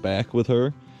going to go back with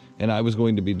her, and I was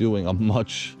going to be doing a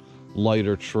much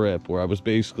lighter trip where I was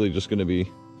basically just going to be,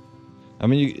 I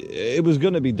mean, it was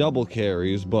going to be double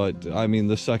carries, but I mean,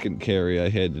 the second carry I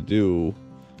had to do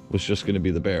was just going to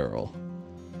be the barrel.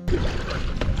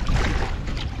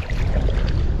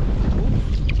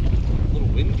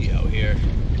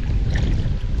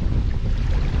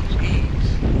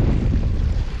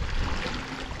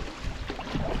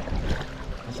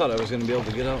 thought I was gonna be able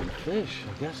to get out and fish.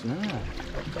 I guess not.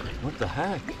 What the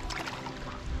heck?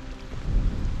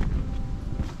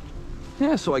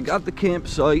 Yeah, so I got the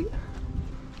campsite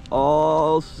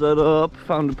all set up.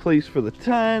 Found a place for the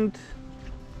tent.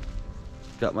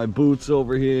 Got my boots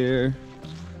over here.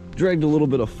 Dragged a little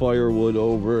bit of firewood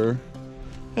over.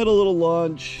 Had a little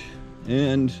lunch.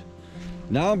 And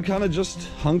now I'm kind of just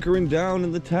hunkering down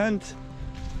in the tent.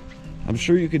 I'm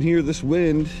sure you can hear this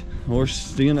wind, or,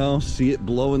 you know, see it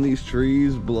blowing these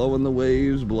trees, blowing the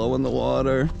waves, blowing the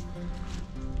water.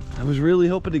 I was really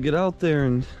hoping to get out there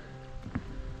and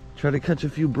try to catch a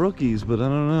few brookies, but I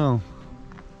don't know.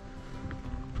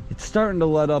 It's starting to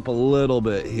let up a little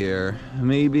bit here.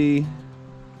 Maybe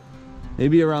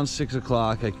around 6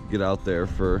 o'clock I could get out there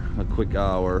for a quick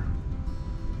hour.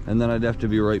 And then I'd have to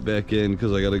be right back in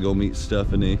because I gotta go meet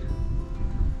Stephanie.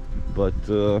 But,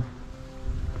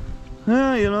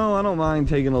 yeah, you know, I don't mind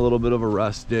taking a little bit of a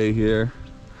rest day here.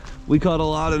 We caught a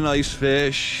lot of nice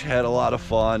fish, had a lot of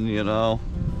fun, you know.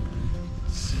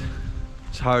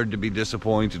 It's hard to be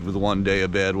disappointed with one day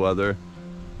of bad weather.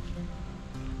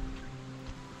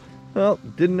 Well,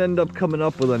 didn't end up coming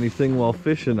up with anything while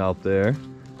fishing out there.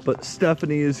 But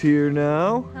Stephanie is here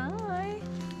now. Hi.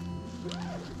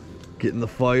 Getting the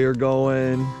fire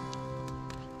going.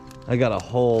 I got a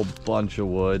whole bunch of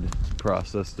wood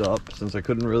processed up since I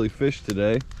couldn't really fish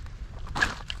today.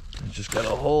 I just got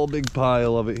a whole big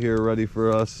pile of it here ready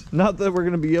for us. Not that we're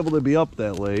gonna be able to be up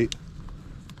that late.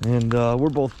 And we're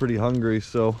both pretty hungry,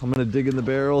 so I'm gonna dig in the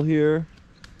barrel here,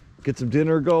 get some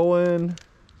dinner going,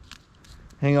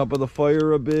 hang out by the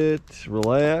fire a bit,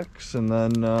 relax, and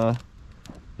then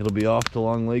it'll be off to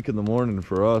Long Lake in the morning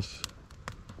for us.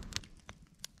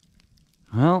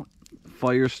 Well,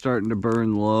 fire's starting to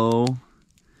burn low.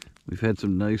 We've had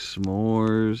some nice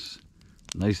s'mores,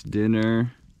 nice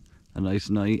dinner, a nice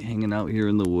night hanging out here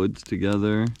in the woods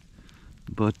together.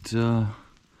 But yeah,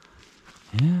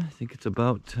 I think it's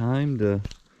about time to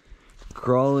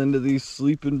crawl into these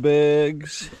sleeping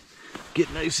bags,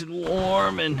 get nice and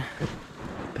warm, and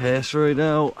pass right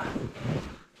out.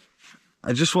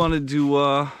 I just wanted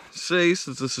to say,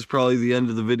 since this is probably the end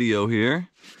of the video here,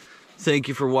 thank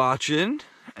you for watching,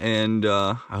 and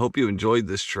I hope you enjoyed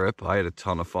this trip. I had a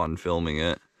ton of fun filming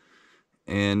it.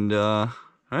 And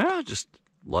yeah, just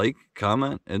like,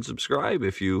 comment, and subscribe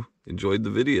if you enjoyed the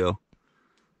video.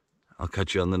 I'll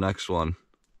catch you on the next one.